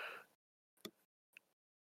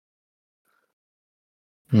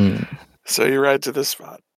 So you ride to this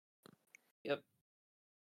spot.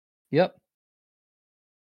 Yep.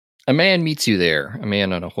 A man meets you there. A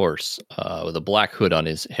man on a horse with a black hood on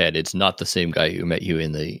his head. It's not the same guy who met you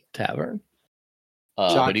in the tavern.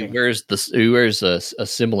 But he Shocking. wears a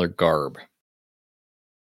similar garb.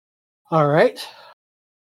 All right.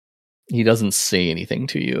 He doesn't say anything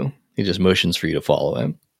to you. He just motions for you to follow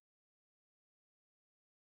him.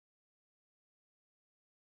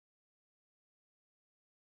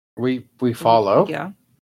 We follow. Yeah.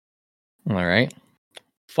 All right.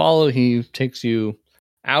 Follow. He takes you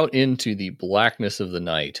out into the blackness of the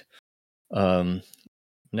night,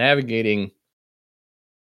 navigating,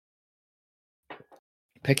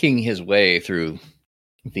 picking his way through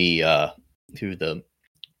the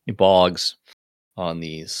bogs on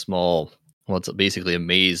these small. Well, it's basically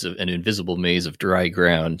an invisible maze of dry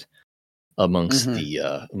ground amongst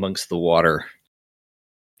amongst the water.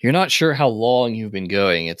 You're not sure how long you've been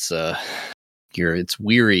going. It's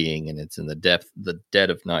wearying, and it's in the dead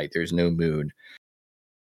of night. There's no moon.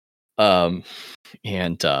 But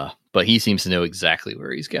he seems to know exactly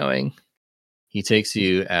where he's going. He takes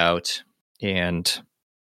you out, and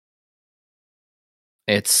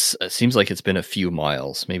it seems like it's been a few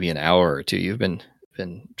miles, maybe an hour or two. You've been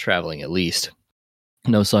traveling at least.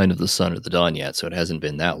 No sign of the sun or the dawn yet, so it hasn't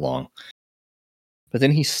been that long. But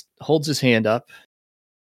then he holds his hand up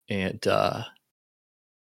and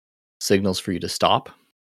signals for you to stop.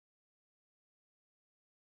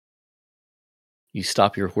 You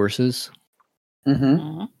stop your horses.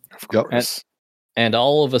 Mm-hmm. Of course. And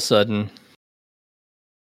all of a sudden,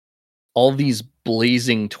 all these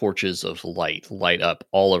blazing torches of light up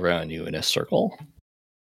all around you in a circle.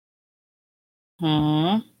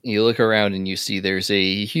 You look around and you see there's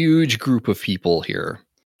a huge group of people here.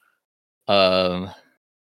 They're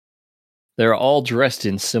all dressed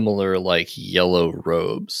in similar, like, yellow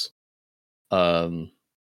robes.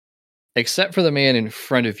 Except for the man in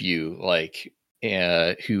front of you, like,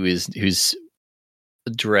 who's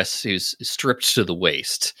stripped to the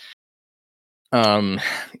waist.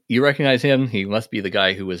 You recognize him. He must be the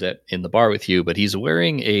guy who was in the bar with you, but he's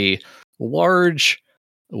wearing a large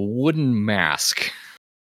wooden mask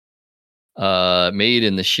made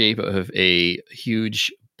in the shape of a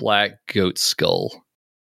huge black goat skull.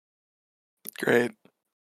 Great.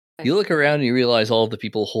 You look around and you realize all of the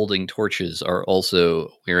people holding torches are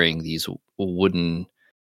also wearing these wooden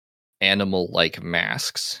animal-like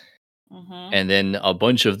masks. And then a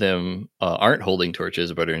bunch of them aren't holding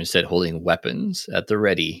torches, but are instead holding weapons at the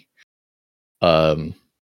ready, ready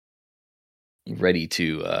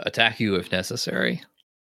to attack you if necessary.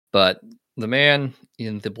 But the man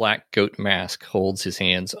in the black goat mask holds his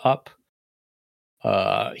hands up.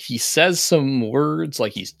 He says some words,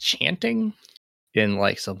 like he's chanting in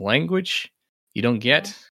like some language you don't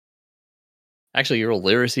get. Actually, you're a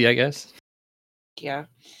literacy, I guess. Yeah.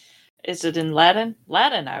 Is it in Latin?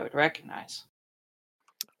 Latin I would recognize.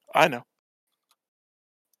 I know.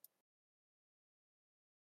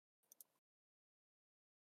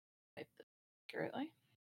 Accurately.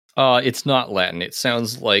 It's not Latin. It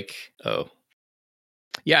sounds like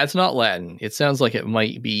it's not Latin. It sounds like it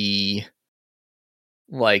might be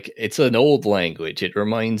like it's an old language. It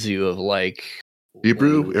reminds you of like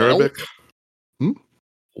Hebrew, Arabic.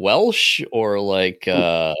 Welsh, or like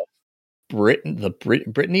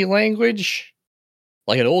Brittany language,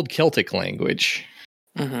 like an old Celtic language.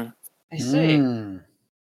 Mm-hmm. I see.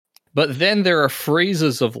 But then there are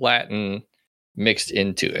phrases of Latin mixed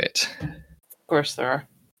into it. Of course there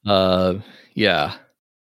are. Yeah.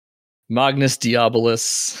 Magnus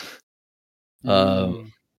Diabolus.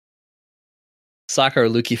 Sacar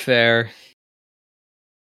Lucifer.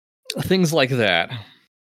 Things like that.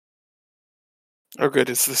 Oh, good.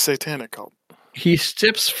 It's the satanic cult. He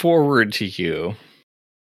steps forward to you.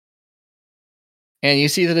 And you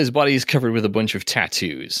see that his body is covered with a bunch of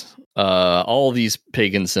tattoos. All these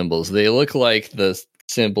pagan symbols. They look like the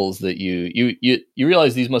symbols that you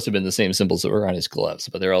realize these must have been the same symbols that were on his gloves,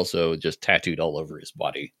 but they're also just tattooed all over his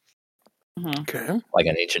body. Mm-hmm. Okay. Like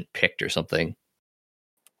an ancient Pict or something.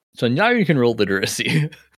 So now you can roll literacy.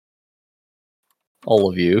 All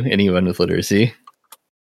of you, anyone with literacy.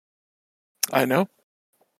 I know.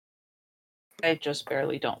 I just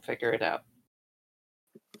barely don't figure it out.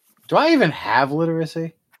 Do I even have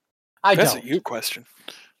literacy? I That's don't. a you question.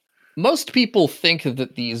 Most people think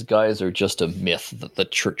that these guys are just a myth that the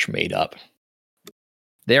church made up.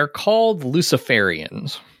 They're called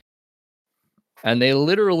Luciferians. And they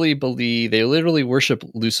literally worship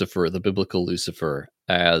Lucifer, the biblical Lucifer,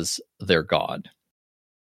 as their god.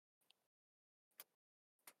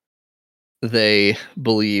 They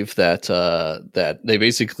believe that that they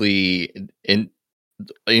basically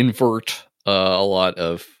invert a lot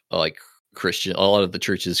of a lot of the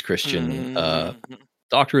church's Christian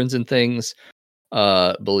doctrines and things,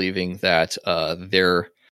 believing that their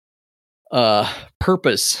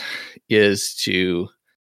purpose is to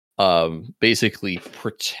basically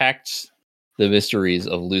protect the mysteries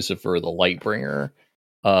of Lucifer, the Lightbringer,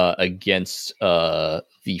 against the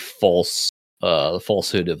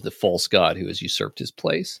falsehood of the false god who has usurped his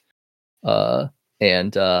place.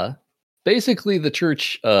 And basically, the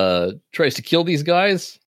church tries to kill these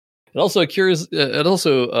guys. It also accuses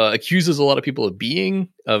a lot of people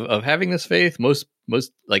of having this faith. Most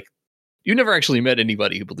like you never actually met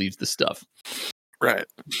anybody who believes this stuff, Right.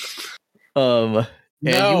 And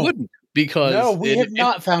No. you wouldn't, because No, we have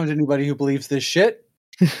not found anybody who believes this shit.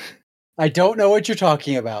 I don't know what you're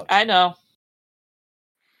talking about. I know.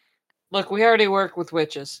 Look, we already work with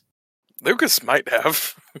witches. Lucas might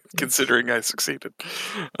have, considering I succeeded.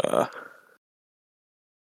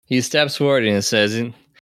 He steps forward and says, "In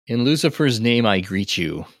Lucifer's name, I greet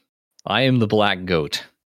you. I am the Black Goat.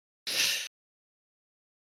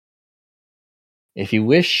 If you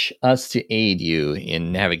wish us to aid you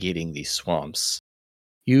in navigating these swamps,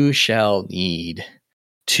 you shall need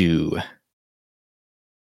to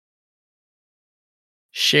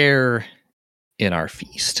share in our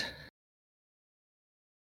feast."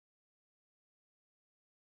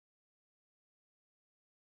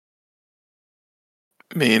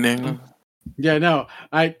 Meaning? Yeah, no.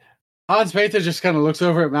 Hans Peter just kind of looks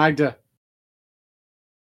over at Magda.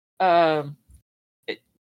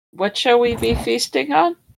 What shall we be feasting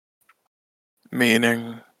on?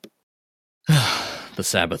 Meaning? The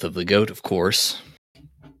Sabbath of the Goat, of course.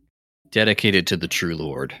 Dedicated to the true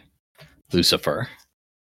Lord, Lucifer.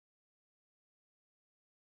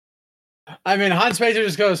 I mean, Hans Peter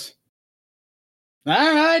just goes,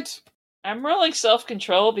 all right. I'm rolling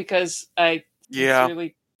self-control because I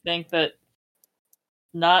really think that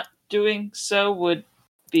not doing so would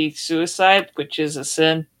be suicide, which is a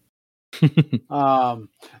sin.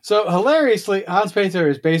 So hilariously, Hans Peter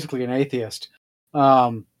is basically an atheist.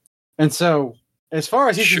 And so, as far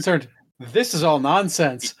as he's concerned, this is all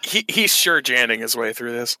nonsense. He's sure janning his way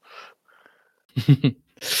through this.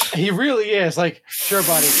 He really is. Like, sure,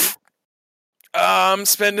 buddy. I'm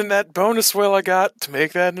spending that bonus will I got to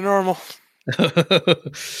make that normal.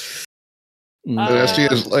 Nasty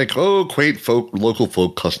is like, quaint local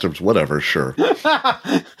folk customs, whatever, sure.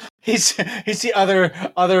 he's the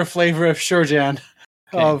other flavor of Shurjan.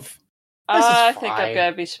 Okay. I think I'm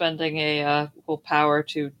going to be spending a willpower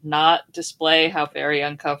to not display how very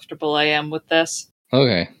uncomfortable I am with this.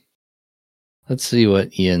 Okay. Let's see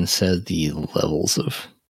what Ian said the levels of.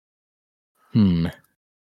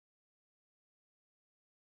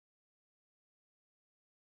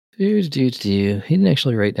 He didn't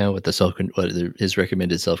actually write down what his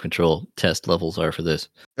recommended self-control test levels are for this.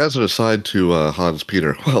 As an aside to Hans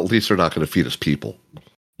Peter, well, at least they're not going to feed us people.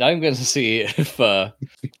 Now I'm going to see if... I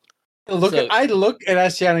look at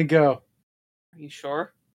Estian and go, Are you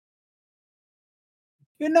sure?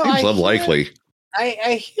 you know, Seems unlikely.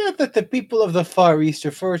 I hear that the people of the Far East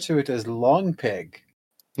refer to it as Long Pig.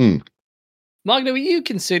 Magda, will you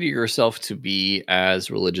consider yourself to be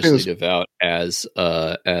as religiously devout as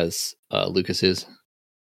Lucas is?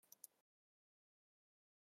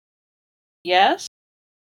 Yes.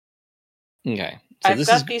 Okay. So I've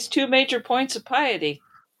got these two major points of piety.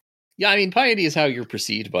 Yeah, I mean, piety is how you're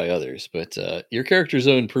perceived by others, but your character's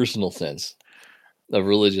own personal sense of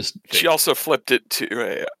religious faith. She also flipped it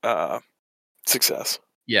to a success.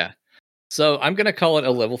 Yeah. So I'm going to call it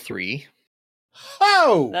a level 3.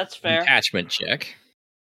 Oh! That's fair. Attachment check.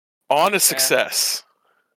 On a success.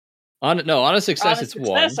 On a success, it's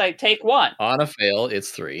 1. I take 1. On a fail,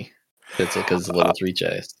 it's 3. That's it, because it's a level 3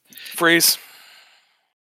 chest. Freeze.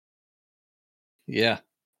 Yeah.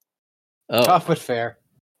 Oh. Tough but fair.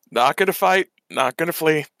 Not gonna fight. Not gonna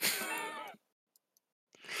flee.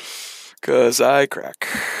 'Cause I crack.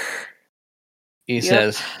 He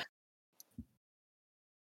says,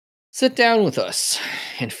 "Sit down with us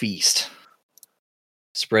and feast.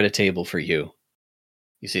 spread a table for you.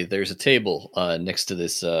 You see, there's a table next to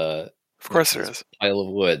this. Of course there is. Pile of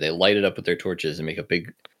wood. They light it up with their torches and make a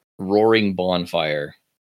big roaring bonfire.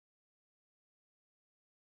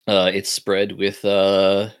 It's spread with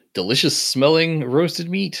delicious smelling roasted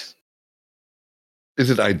meat. Is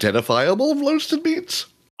it identifiable roasted meats?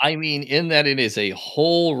 I mean, in that it is a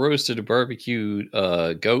whole roasted barbecued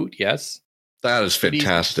goat, yes. That is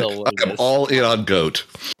fantastic. I'm all in on goat.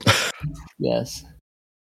 Yes.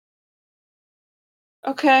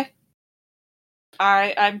 Okay.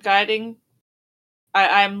 I'm guiding.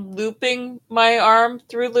 I'm looping my arm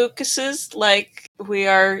through Lucas's like we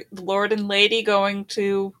are the Lord and Lady going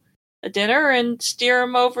to a dinner and steer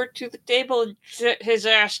him over to the table and sit his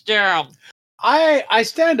ass down. I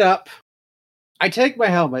stand up. I take my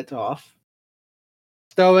helmet off,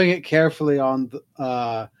 stowing it carefully on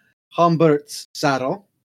Humbert's saddle.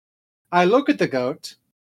 I look at the goat.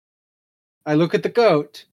 I look at the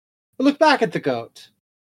goat. I look back at the goat.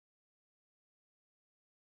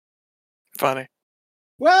 Funny.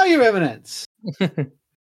 Well, Your Eminence.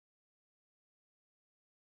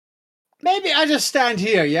 Maybe I just stand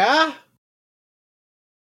here, yeah?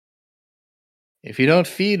 If you don't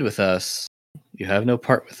feed with us, you have no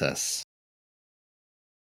part with us.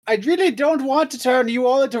 I really don't want to turn you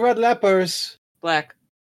all into red lepers. Black.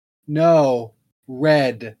 No,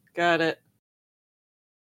 red. Got it.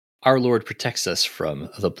 Our Lord protects us from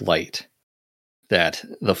the blight that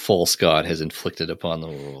the false god has inflicted upon the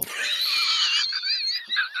world.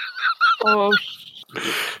 Oh.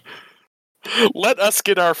 Let us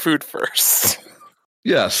get our food first.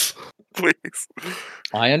 Yes. Please.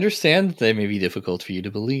 I understand that they may be difficult for you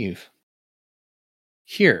to believe.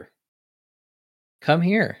 Here. Come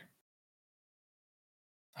here.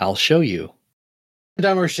 I'll show you.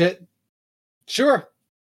 Dumber shit. Sure.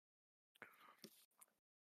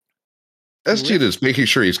 Estienne is making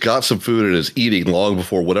sure he's got some food and is eating long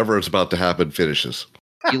before whatever is about to happen finishes.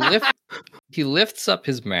 He lifts up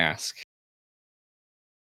his mask,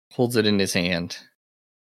 holds it in his hand.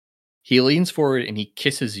 He leans forward and he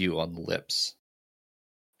kisses you on the lips.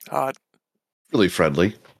 Odd. Really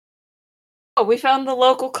friendly. Oh, we found the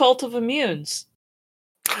local cult of immunes.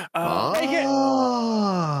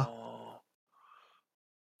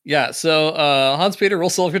 Yeah, so Hans Peter, roll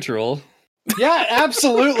self-control. Yeah,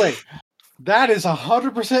 absolutely. That is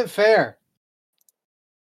 100% fair.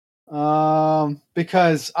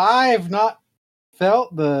 Because I've not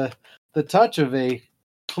felt the touch of a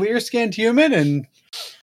clear-skinned human in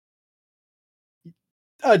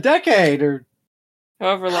a decade or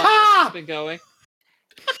however long it's been going.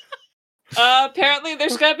 Apparently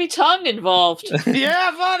there's gotta be tongue involved.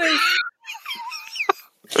 Yeah, funny.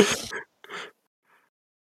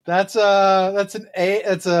 That's an 8.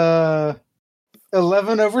 That's a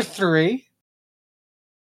 11/3.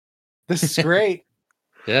 This is great.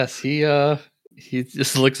 Yes, he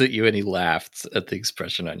just looks at you and he laughs at the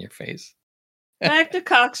expression on your face. Back to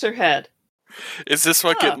Coxer head. Is this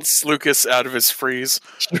what gets Lucas out of his freeze?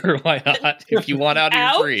 Sure, why not? If you want out of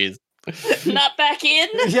your freeze. Not back in?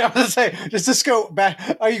 Yeah, I was gonna say, does this go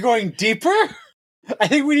back? Are you going deeper? I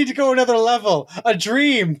think we need to go another level. A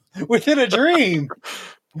dream within a dream.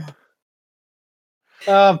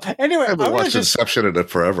 Anyway, I haven't watched Inception in it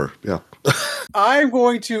forever. Yeah. I'm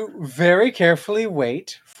going to very carefully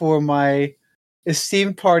wait for my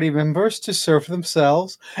esteemed party members to serve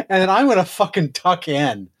themselves, and then I'm going to fucking tuck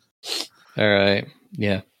in. All right.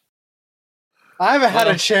 Yeah. I haven't had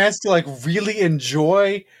a chance to like really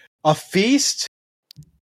enjoy a feast.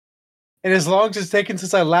 And as long as it's taken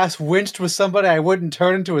since I last winched with somebody, I wouldn't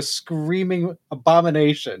turn into a screaming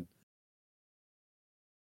abomination.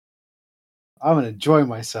 I'm going to enjoy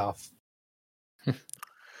myself. The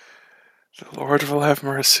Lord will have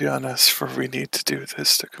mercy on us, for we need to do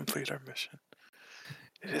this to complete our mission.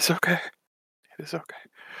 It is okay. It is okay.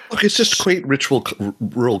 Look, it's just quaint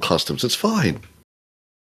rural customs. It's fine.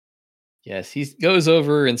 Yes, he goes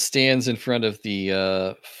over and stands in front of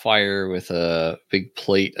the fire with a big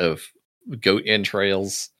plate of goat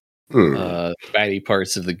entrails, fatty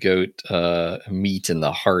parts of the goat meat and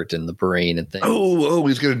the heart and the brain and things. Oh,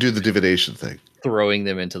 he's going to do the divination thing. Throwing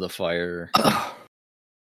them into the fire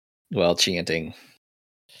while chanting.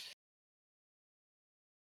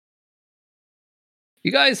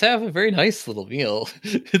 You guys have a very nice little meal.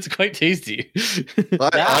 It's quite tasty. They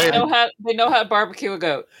know how to barbecue a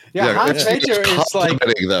goat. Yeah, Hans Peter is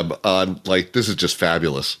complimenting them on like this is just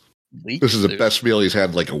fabulous. This is the best meal he's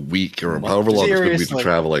had in like a week or however long it's going to be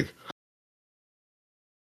traveling.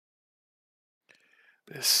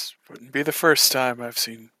 This wouldn't be the first time I've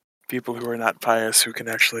seen people who are not pious who can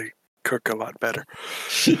actually cook a lot better.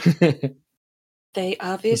 They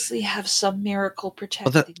obviously have some miracle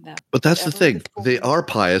protecting them. But that's the Whatever thing. form They are of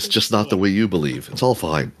pious, they're just not the seeing. way you believe. It's all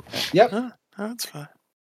fine. Yep. Huh, that's fine.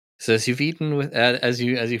 Says you've eaten with as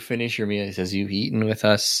you finish your meal. He says you've eaten with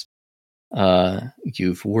us.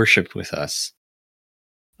 You've worshipped with us.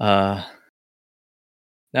 Now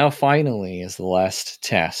finally, as the last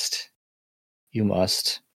test, you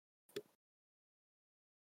must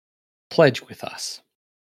pledge with us.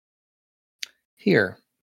 Here.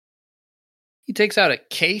 He takes out a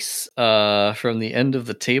case from the end of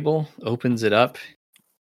the table, opens it up.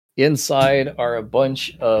 Inside are a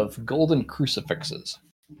bunch of golden crucifixes.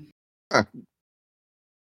 Huh.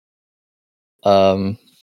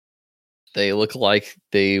 They look like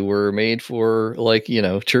they were made for, like,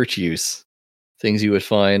 church use. Things you would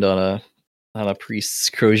find on a priest's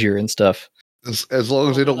crozier and stuff. As long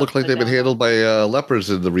as they don't look like they've been handled by lepers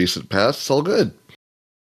in the recent past, it's all good.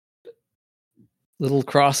 Little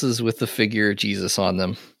crosses with the figure of Jesus on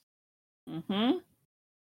them. Mm-hmm.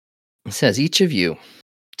 It says, each of you,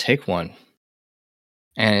 take one.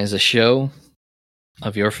 And as a show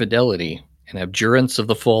of your fidelity and abjurance of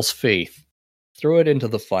the false faith, throw it into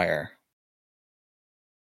the fire.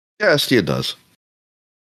 Yeah, Estia does.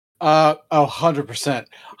 100%.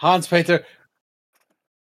 Hans Peter.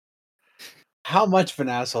 How much of an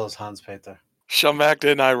asshole is Hans Peter?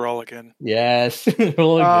 Shelmagda and I roll again. Yes.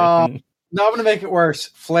 No, I'm going to make it worse.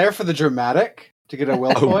 Flair for the dramatic to get a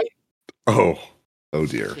will Oh. point. Oh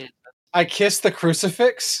dear. I kiss the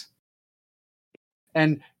crucifix,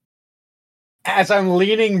 and as I'm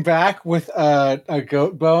leaning back with a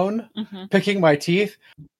goat bone, Mm-hmm. picking my teeth,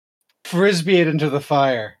 frisbee it into the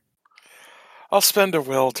fire. I'll spend a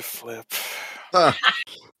will to flip. Ah,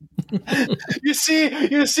 You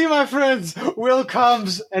see, my friends, will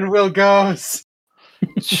comes and will goes.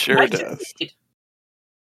 Sure does.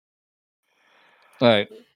 All right.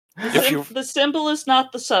 If you- The symbol is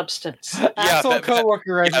not the substance. Asshole that-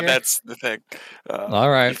 co-worker right Yeah, here. that's the thing. All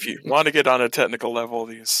right. If you want to get on a technical level,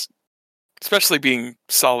 these, especially being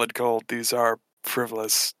solid gold, these are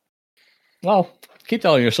frivolous. Well, keep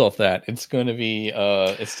telling yourself that. It's going to be,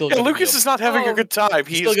 it's still Yeah, gonna Lucas be is not having a Oh, good time. it's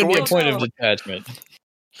He still is going to be going a point to- of detachment.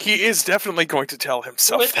 He is definitely going to tell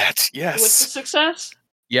himself With- that. With the Yes. success?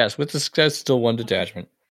 Yes, with the success, still one detachment.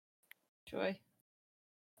 Joy.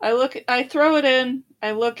 I throw it in,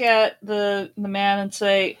 I look at the man and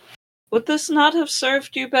say, would this not have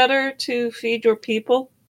served you better to feed your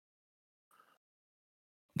people?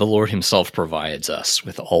 The Lord himself provides us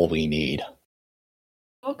with all we need.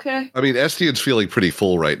 Okay. I mean, Estien's feeling pretty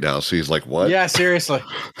full right now, so he's like, "What?" Yeah, seriously.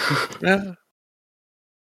 Yeah.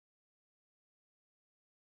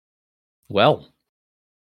 Well,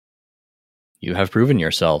 you have proven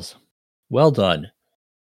yourselves. Well done.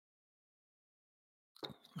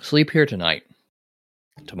 Sleep here tonight.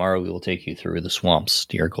 Tomorrow we will take you through the swamps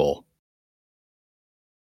to your goal.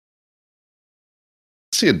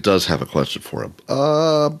 Estien does have a question for him.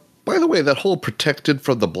 By the way, that whole protected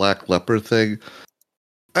from the black leper thing,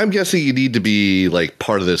 I'm guessing you need to be like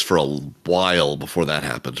part of this for a while before that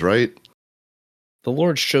happens, right? The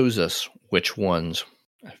Lord shows us which ones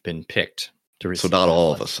have been picked to So receive. not that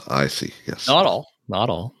all of blessing. us. I see. Yes. Not all. Not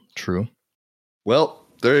all. True. Well,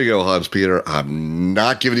 there you go, Hans Peter. I'm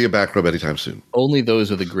not giving you a back rub anytime soon. Only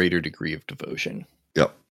those with a greater degree of devotion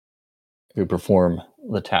Yep. who perform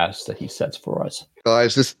the tasks that he sets for us.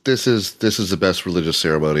 Guys, this is the best religious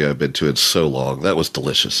ceremony I've been to in so long. That was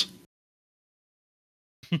delicious.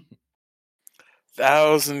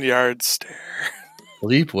 1,000-yard stare.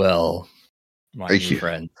 Sleep well, my Thank new you.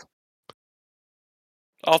 friend.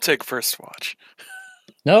 I'll take first watch.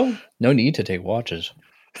 No need to take watches.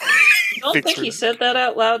 I don't think he said that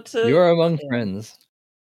out loud to... You are among friends.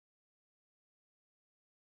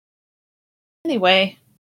 Anyway.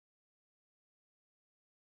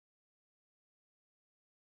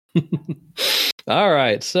 All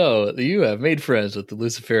right, so you have made friends with the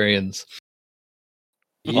Luciferians.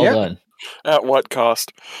 Well Yep. done. At what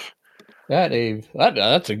cost? That's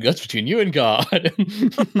between you and God.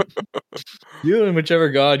 You and whichever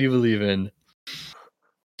God you believe in.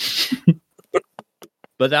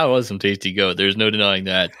 But that was some tasty goat. There's no denying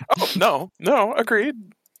that. Oh, no, agreed.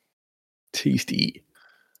 Tasty.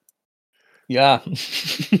 Yeah.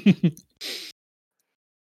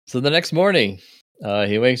 So the next morning,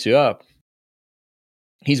 he wakes you up.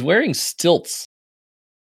 He's wearing stilts.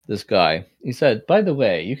 This guy. He said, "By the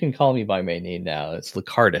way, you can call me by my name now. It's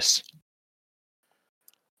Licardus."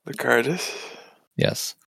 Licardus?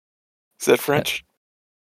 Yes. Is that French?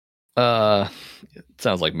 It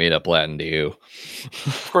sounds like made up Latin to you.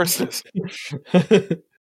 Of course it is.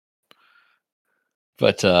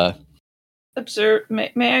 But observe?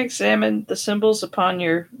 May I examine the symbols upon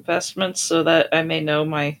your vestments so that I may know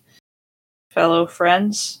my fellow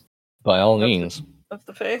friends By all the- means. of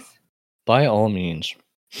the faith? By all means.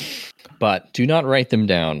 But do not write them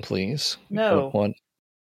down, please. We No. don't want...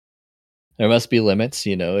 There must be limits,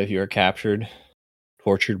 if you're captured,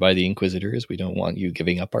 tortured by the Inquisitors, we don't want you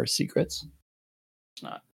giving up our secrets. It's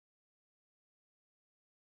not.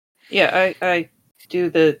 Yeah, I do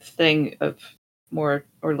the thing of more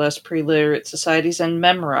or less pre-literate societies and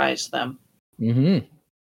memorize them. Mm-hmm.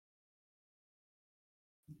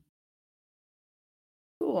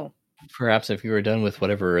 Cool. Perhaps if you were done with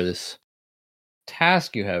whatever this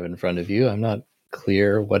task you have in front of you, I'm not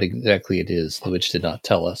clear what exactly it is. The witch did not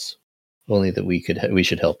tell us. Only that we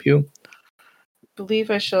should help you. Believe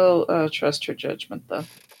I shall trust her judgment, though.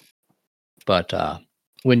 But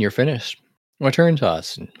when you're finished, return to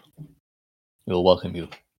us, and we'll welcome you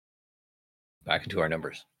back into our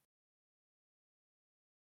numbers.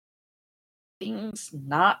 Things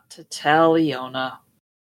not to tell Iona.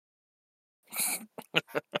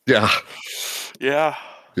 Yeah. Yeah.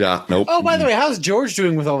 Yeah. Nope. Oh, by the way, how's George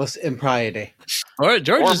doing with all this impiety? All right,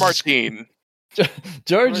 George Or is- Martine.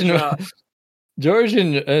 George Or and Josh. George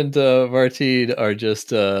and Martine are just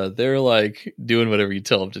they're like doing whatever you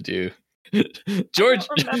tell them to do. George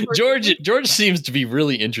remember George seems to be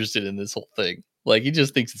really interested in this whole thing. Like he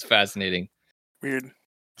just thinks it's fascinating. Weird.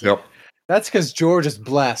 Yep. That's because George is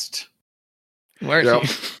blessed. Martine.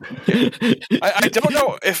 I don't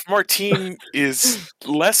know if Martine is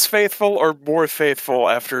less faithful or more faithful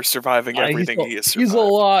after surviving everything he has survived. He's a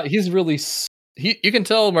lot. He's really. You can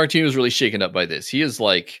tell Martine was really shaken up by this. He is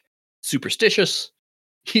like superstitious.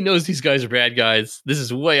 He knows these guys are bad guys. This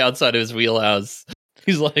is way outside of his wheelhouse.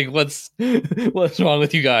 He's like, what's wrong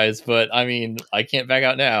with you guys? But I mean, I can't back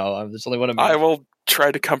out now. There's only one of me. I will try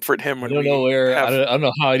to comfort him I when don't we know where. have, I don't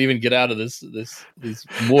know how I'd even get out of these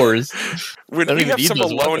wars. when I don't we even have need some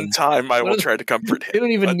those alone weapons. time. I What will is- try to comfort They him.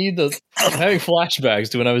 don't even but need those. I'm having flashbacks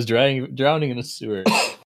to when I was drowning in a sewer.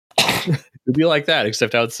 It'd be like that,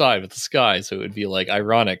 except outside with the sky. So it would be like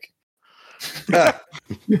ironic.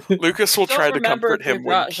 Lucas will Don't try to remember comfort if we him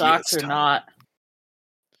when brought he Jacques has or time. not.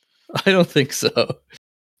 I don't think so.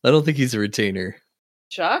 I don't think he's a retainer.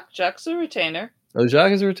 Jacques is a retainer. Oh,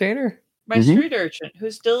 Jacques is a retainer? My Mhm. street urchin,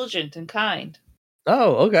 who's diligent and kind.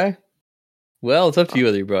 Oh, okay. Well, it's up to you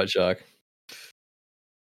whether you brought Jacques.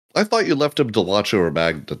 I thought you left him to watch over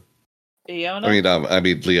Magda. Iona? I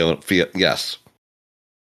mean, Leo. Yes.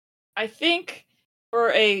 I think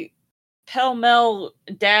for a pell-mell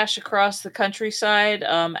dash across the countryside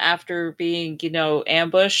after being,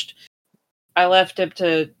 ambushed, I left him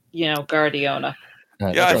to, guard Iona.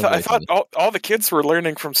 Yeah, I thought all the kids were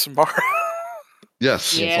learning from Samara.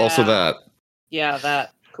 Yes. Yeah. Also that. Yeah,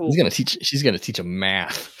 that. Cool. She's gonna teach him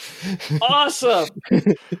math. Awesome!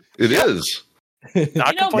 It is.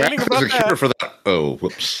 Not complaining Math about is a cure that. for that. Oh,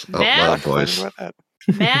 whoops. Out Math? loud, Not complaining boys. about that.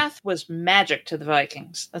 Math was magic to the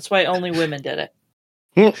Vikings. That's why only women did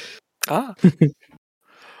it.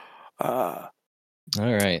 Ah.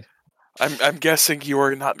 All right. I'm guessing you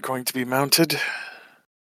are not going to be mounted.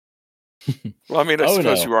 Well, I mean, I Oh,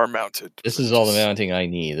 suppose no. you are mounted. This is all the mounting I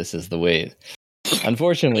need. This is the way.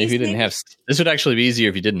 Unfortunately, if you didn't have, this would actually be easier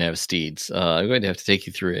if you didn't have steeds. I'm going to have to take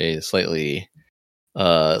you through a slightly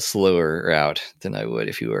slower route than I would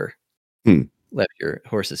if you were left your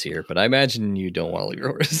horses here. But I imagine you don't want to leave your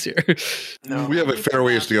horses here. No, We have a fair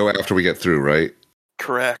ways to go after we get through, right?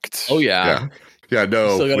 correct. Oh yeah, Yeah. Yeah,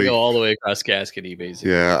 no. still got to we- go all the way across Gascony,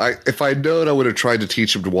 basically. yeah, if I'd known, I would have tried to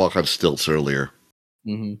teach him to walk on stilts earlier.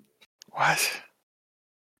 hmm What?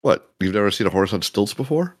 What? You've never seen a horse on stilts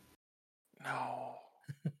before? No.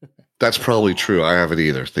 That's probably true. I haven't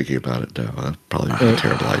either. Thinking about it now, that'd probably be a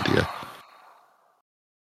terrible idea.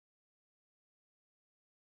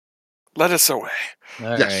 Let us away. All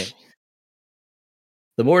right. Yes.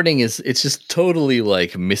 The morning it's just totally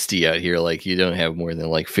like misty out here. Like you don't have more than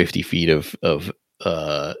like 50 feet of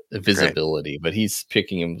visibility, but he's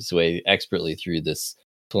picking his way expertly through this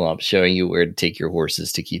swamp, showing you where to take your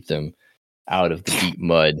horses to keep them out of the deep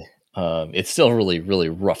mud. It's still really, really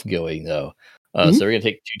rough going though. So we're gonna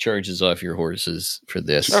take 2 charges off your horses for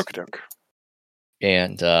this. Okie doke.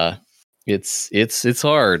 And it's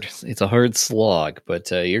hard. It's a hard slog, but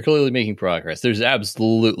you're clearly making progress. There's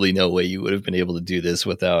absolutely no way you would have been able to do this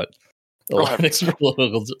without a heavens.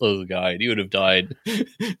 local guide. You would have died.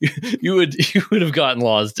 you would have gotten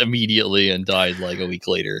lost immediately and died like a week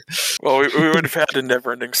later. Well, we would have had a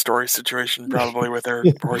never-ending story situation probably with our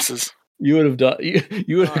horses. You would have died.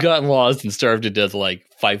 You would have gotten lost and starved to death like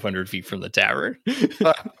 500 feet from the tavern.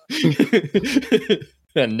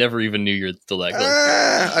 I never even knew you're still that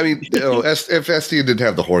close. I mean, if Estienne didn't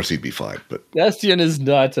have the horse, he'd be fine. But Bastian is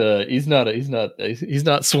not. He's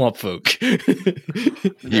not swamp folk.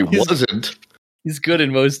 he wasn't. He's good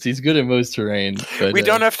in most. He's good in most terrain. But, We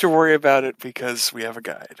don't have to worry about it because we have a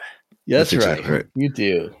guide. That's That's right. exactly right. You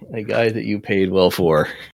do. A guy that you paid well for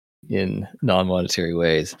in non-monetary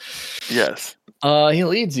ways. Yes. He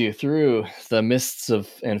leads you through the mists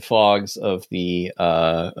and fogs of the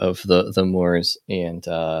moors, and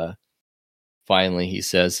finally he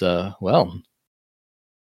says, "Well,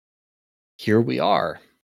 here we are.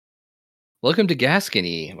 Welcome to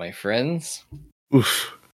Gascony, my friends.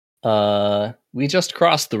 Oof. We just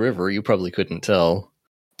crossed the river. You probably couldn't tell,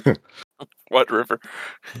 What river?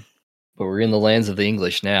 but we're in the lands of the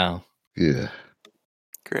English now. Yeah.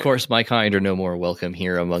 Great. Of course, my kind are no more welcome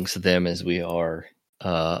here amongst them as we are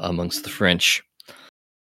amongst the French.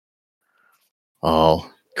 All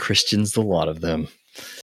Christians, the lot of them.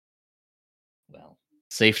 Well,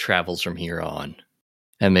 safe travels from here on,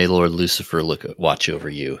 and may Lord Lucifer watch over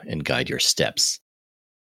you and guide your steps."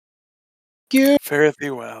 Fare thee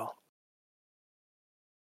well.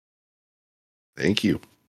 Thank you.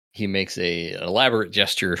 He makes an elaborate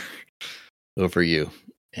gesture over you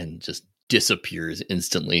and just disappears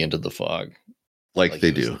instantly into the fog. Like they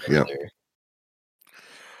he do. was Yeah. there.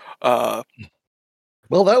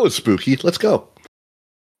 Well, that was spooky. Let's go.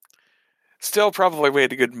 Still probably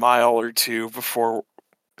wait a good mile or two before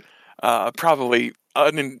probably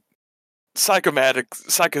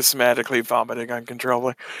psychosomatically vomiting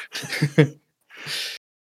uncontrollably.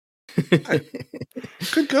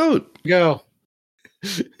 Good goat. Go.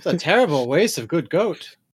 It's a terrible waste of good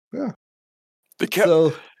goat. The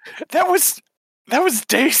So, that was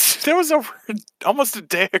days. That was over almost a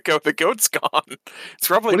day ago. The goat's gone. It's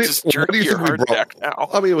probably What do you- just what do jerky you or think we brought- hardtack now.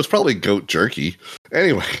 I mean, it was probably goat jerky.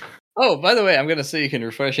 Anyway. oh, by the way, I'm going to say you can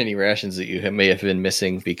refresh any rations that you may have been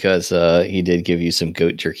missing because he did give you some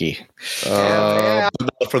goat jerky. Yeah. But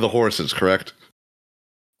not for the horses, correct?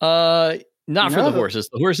 Not for No. the horses.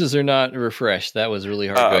 The horses are not refreshed. That was really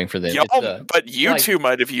hard going for them. Y'all, It's, but you like- two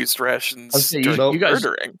might have used rations Okay, you- during you guys-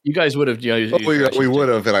 murdering. you guys would have. Oh, we would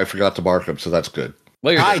have, and I forgot to mark them, so that's good.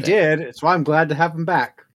 Well, you're I good then. did, so I'm glad to have him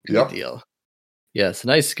back. Good Yep. deal. Yes,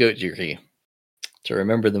 nice goat jerky to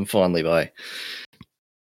remember them fondly by.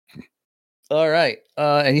 All right,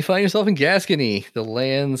 and you find yourself in Gascony, the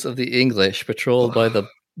lands of the English, patrolled by the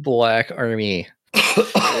Black Army.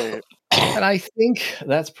 And I think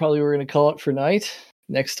that's probably what we're going to call it for night.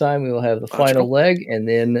 Next time we will have the final leg, and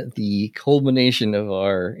then the culmination of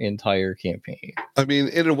our entire campaign. I mean,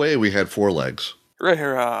 in a way, we had 4 legs. Right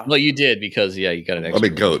here. Well, you did because you got an I extra.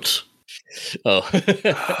 mean, goats. Oh,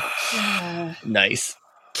 nice.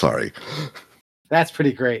 Sorry. That's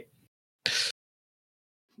pretty great.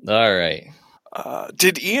 All right.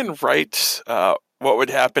 Did Ian write what would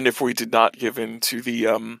happen if we did not give in to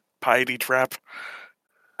the piety trap?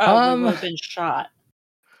 Oh, we would have been shot.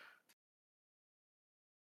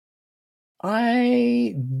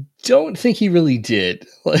 I don't think he really did.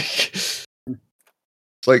 Like,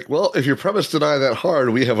 It's like, well, if your premise deny that hard,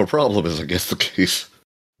 we have a problem, is I guess the case.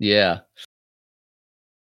 yeah.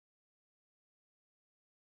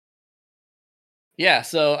 Yeah,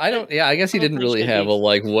 so I don't. Yeah, I guess he didn't really have a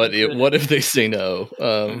like. What if they say no?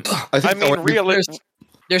 I mean, really,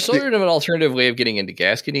 There's sort of an alternative way of getting into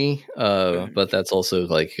Gascony, but that's also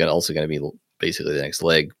like also going to be basically the next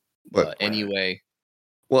leg. But Anyway,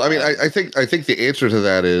 well, I mean, I think the answer to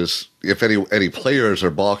that is if any players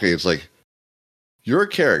are balking, it's like your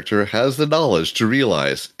character has the knowledge to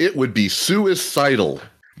realize it would be suicidal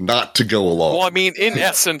not to go along. well, I mean, in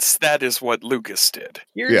essence, that is what Lucas did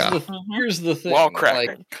here's Yeah. the thing. while Like,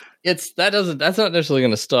 cracking. that's not necessarily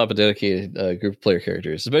going to stop a dedicated group of player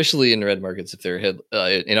characters, especially in red markets if they're in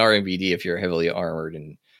RMBD if you're heavily armored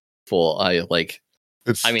and full.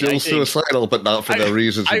 It's I mean, still I think- suicidal, but not for the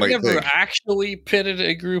reasons you I've might never think. actually pitted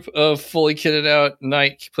a group of fully kitted out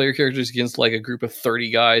knight player characters against like a group of 30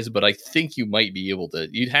 guys, but I think you might be able to.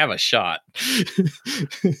 You'd have a shot.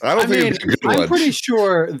 I don't think it'd be a good I'm one. pretty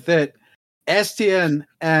sure that Estienne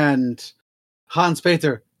and Hans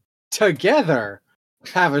Peter together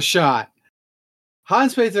have a shot.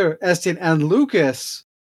 Hans Peter, Estienne, and Lucas,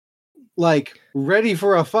 like ready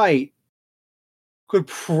for a fight, could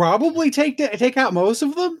probably take out most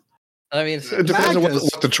of them. I mean, It depends on Magnus.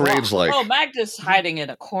 what the terrain's like. Oh, Magnus hiding in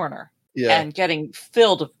a corner yeah. and getting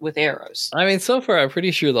filled with arrows. I mean, so far, I'm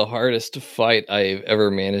pretty sure the hardest fight I've ever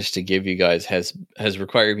managed to give you guys has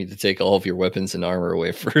required me to take all of your weapons and armor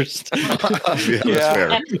away first. Yeah, that's Yeah.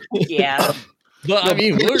 fair. Yeah. But I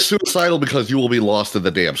mean, You're suicidal because you will be lost in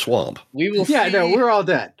the damn swamp. we will. Yeah, see, no, we're all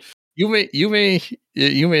dead. You may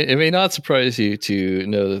it may not surprise you to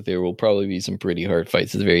know that there will probably be some pretty hard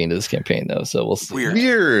fights at the very end of this campaign, though. So we'll see.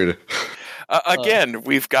 Weird. Again,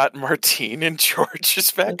 we've got Martine and George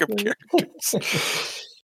as backup characters.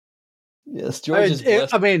 Yes, George is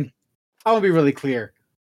blessed. I mean, I want to be really clear.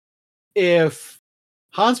 If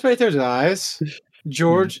Hans Peter dies,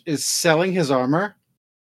 George is selling his armor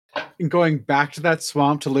and going back to that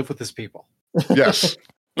swamp to live with his people. Yes.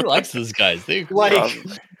 He likes those guys. They Like,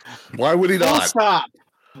 Why would he full not? stop.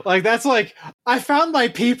 Like, that's like, I found my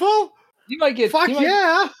people? you might get Fuck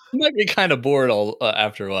yeah. He might get kind of bored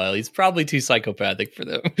after a while. He's probably too psychopathic for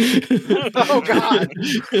them. Oh, God.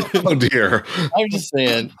 Oh dear. I'm just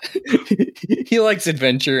saying, he likes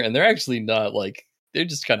adventure, and they're actually not like they're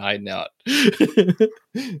just kind of hiding out.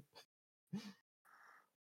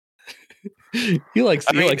 he likes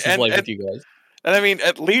his life with you guys. And I mean,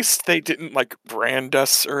 at least they didn't like brand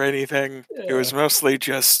us or anything. It was mostly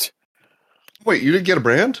just Wait, you didn't get a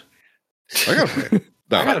brand? I got a brand.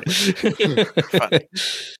 No. funny.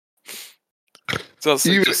 It's also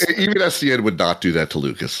Even SCN would not do that to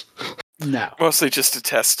Lucas. No. mostly just a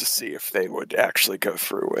test to see if they would actually go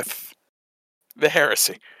through with the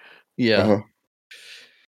heresy. Yeah. Uh-huh.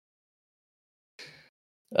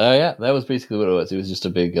 Yeah, that was basically what it was. It was just a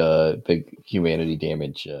big humanity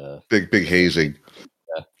damage. Big hazing.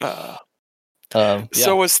 Yeah.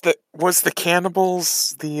 So was the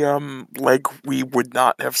cannibals the leg we would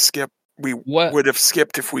not have skipped? We would have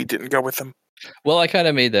skipped if we didn't go with them. Well, I kind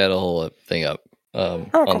of made that whole thing up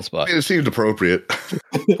on the I spot. mean, it seemed appropriate.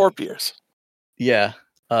 Poor Piers. Yeah,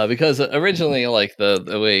 because originally, like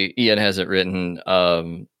the way Ian has it written,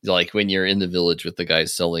 like when you're in the village with the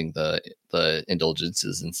guys selling the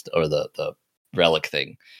indulgences or the relic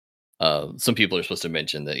thing, some people are supposed to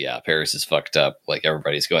mention that Paris is fucked up. Like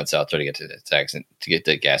everybody's going south trying to get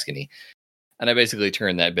to Gascony, and I basically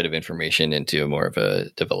turned that bit of information into more of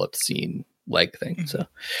a developed scene like thing. So.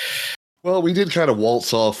 Well, we did kind of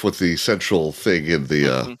waltz off with the central thing in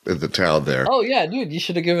the town there. Oh yeah, dude! You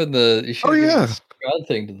should have given the crowd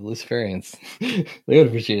thing to the Luciferians. They would have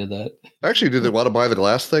appreciated that. Actually, did they want to buy the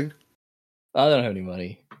glass thing? I don't have any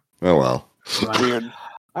money. Oh well. Weird.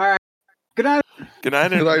 All right. Good night. Good night,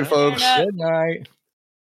 Good night, folks. Good night.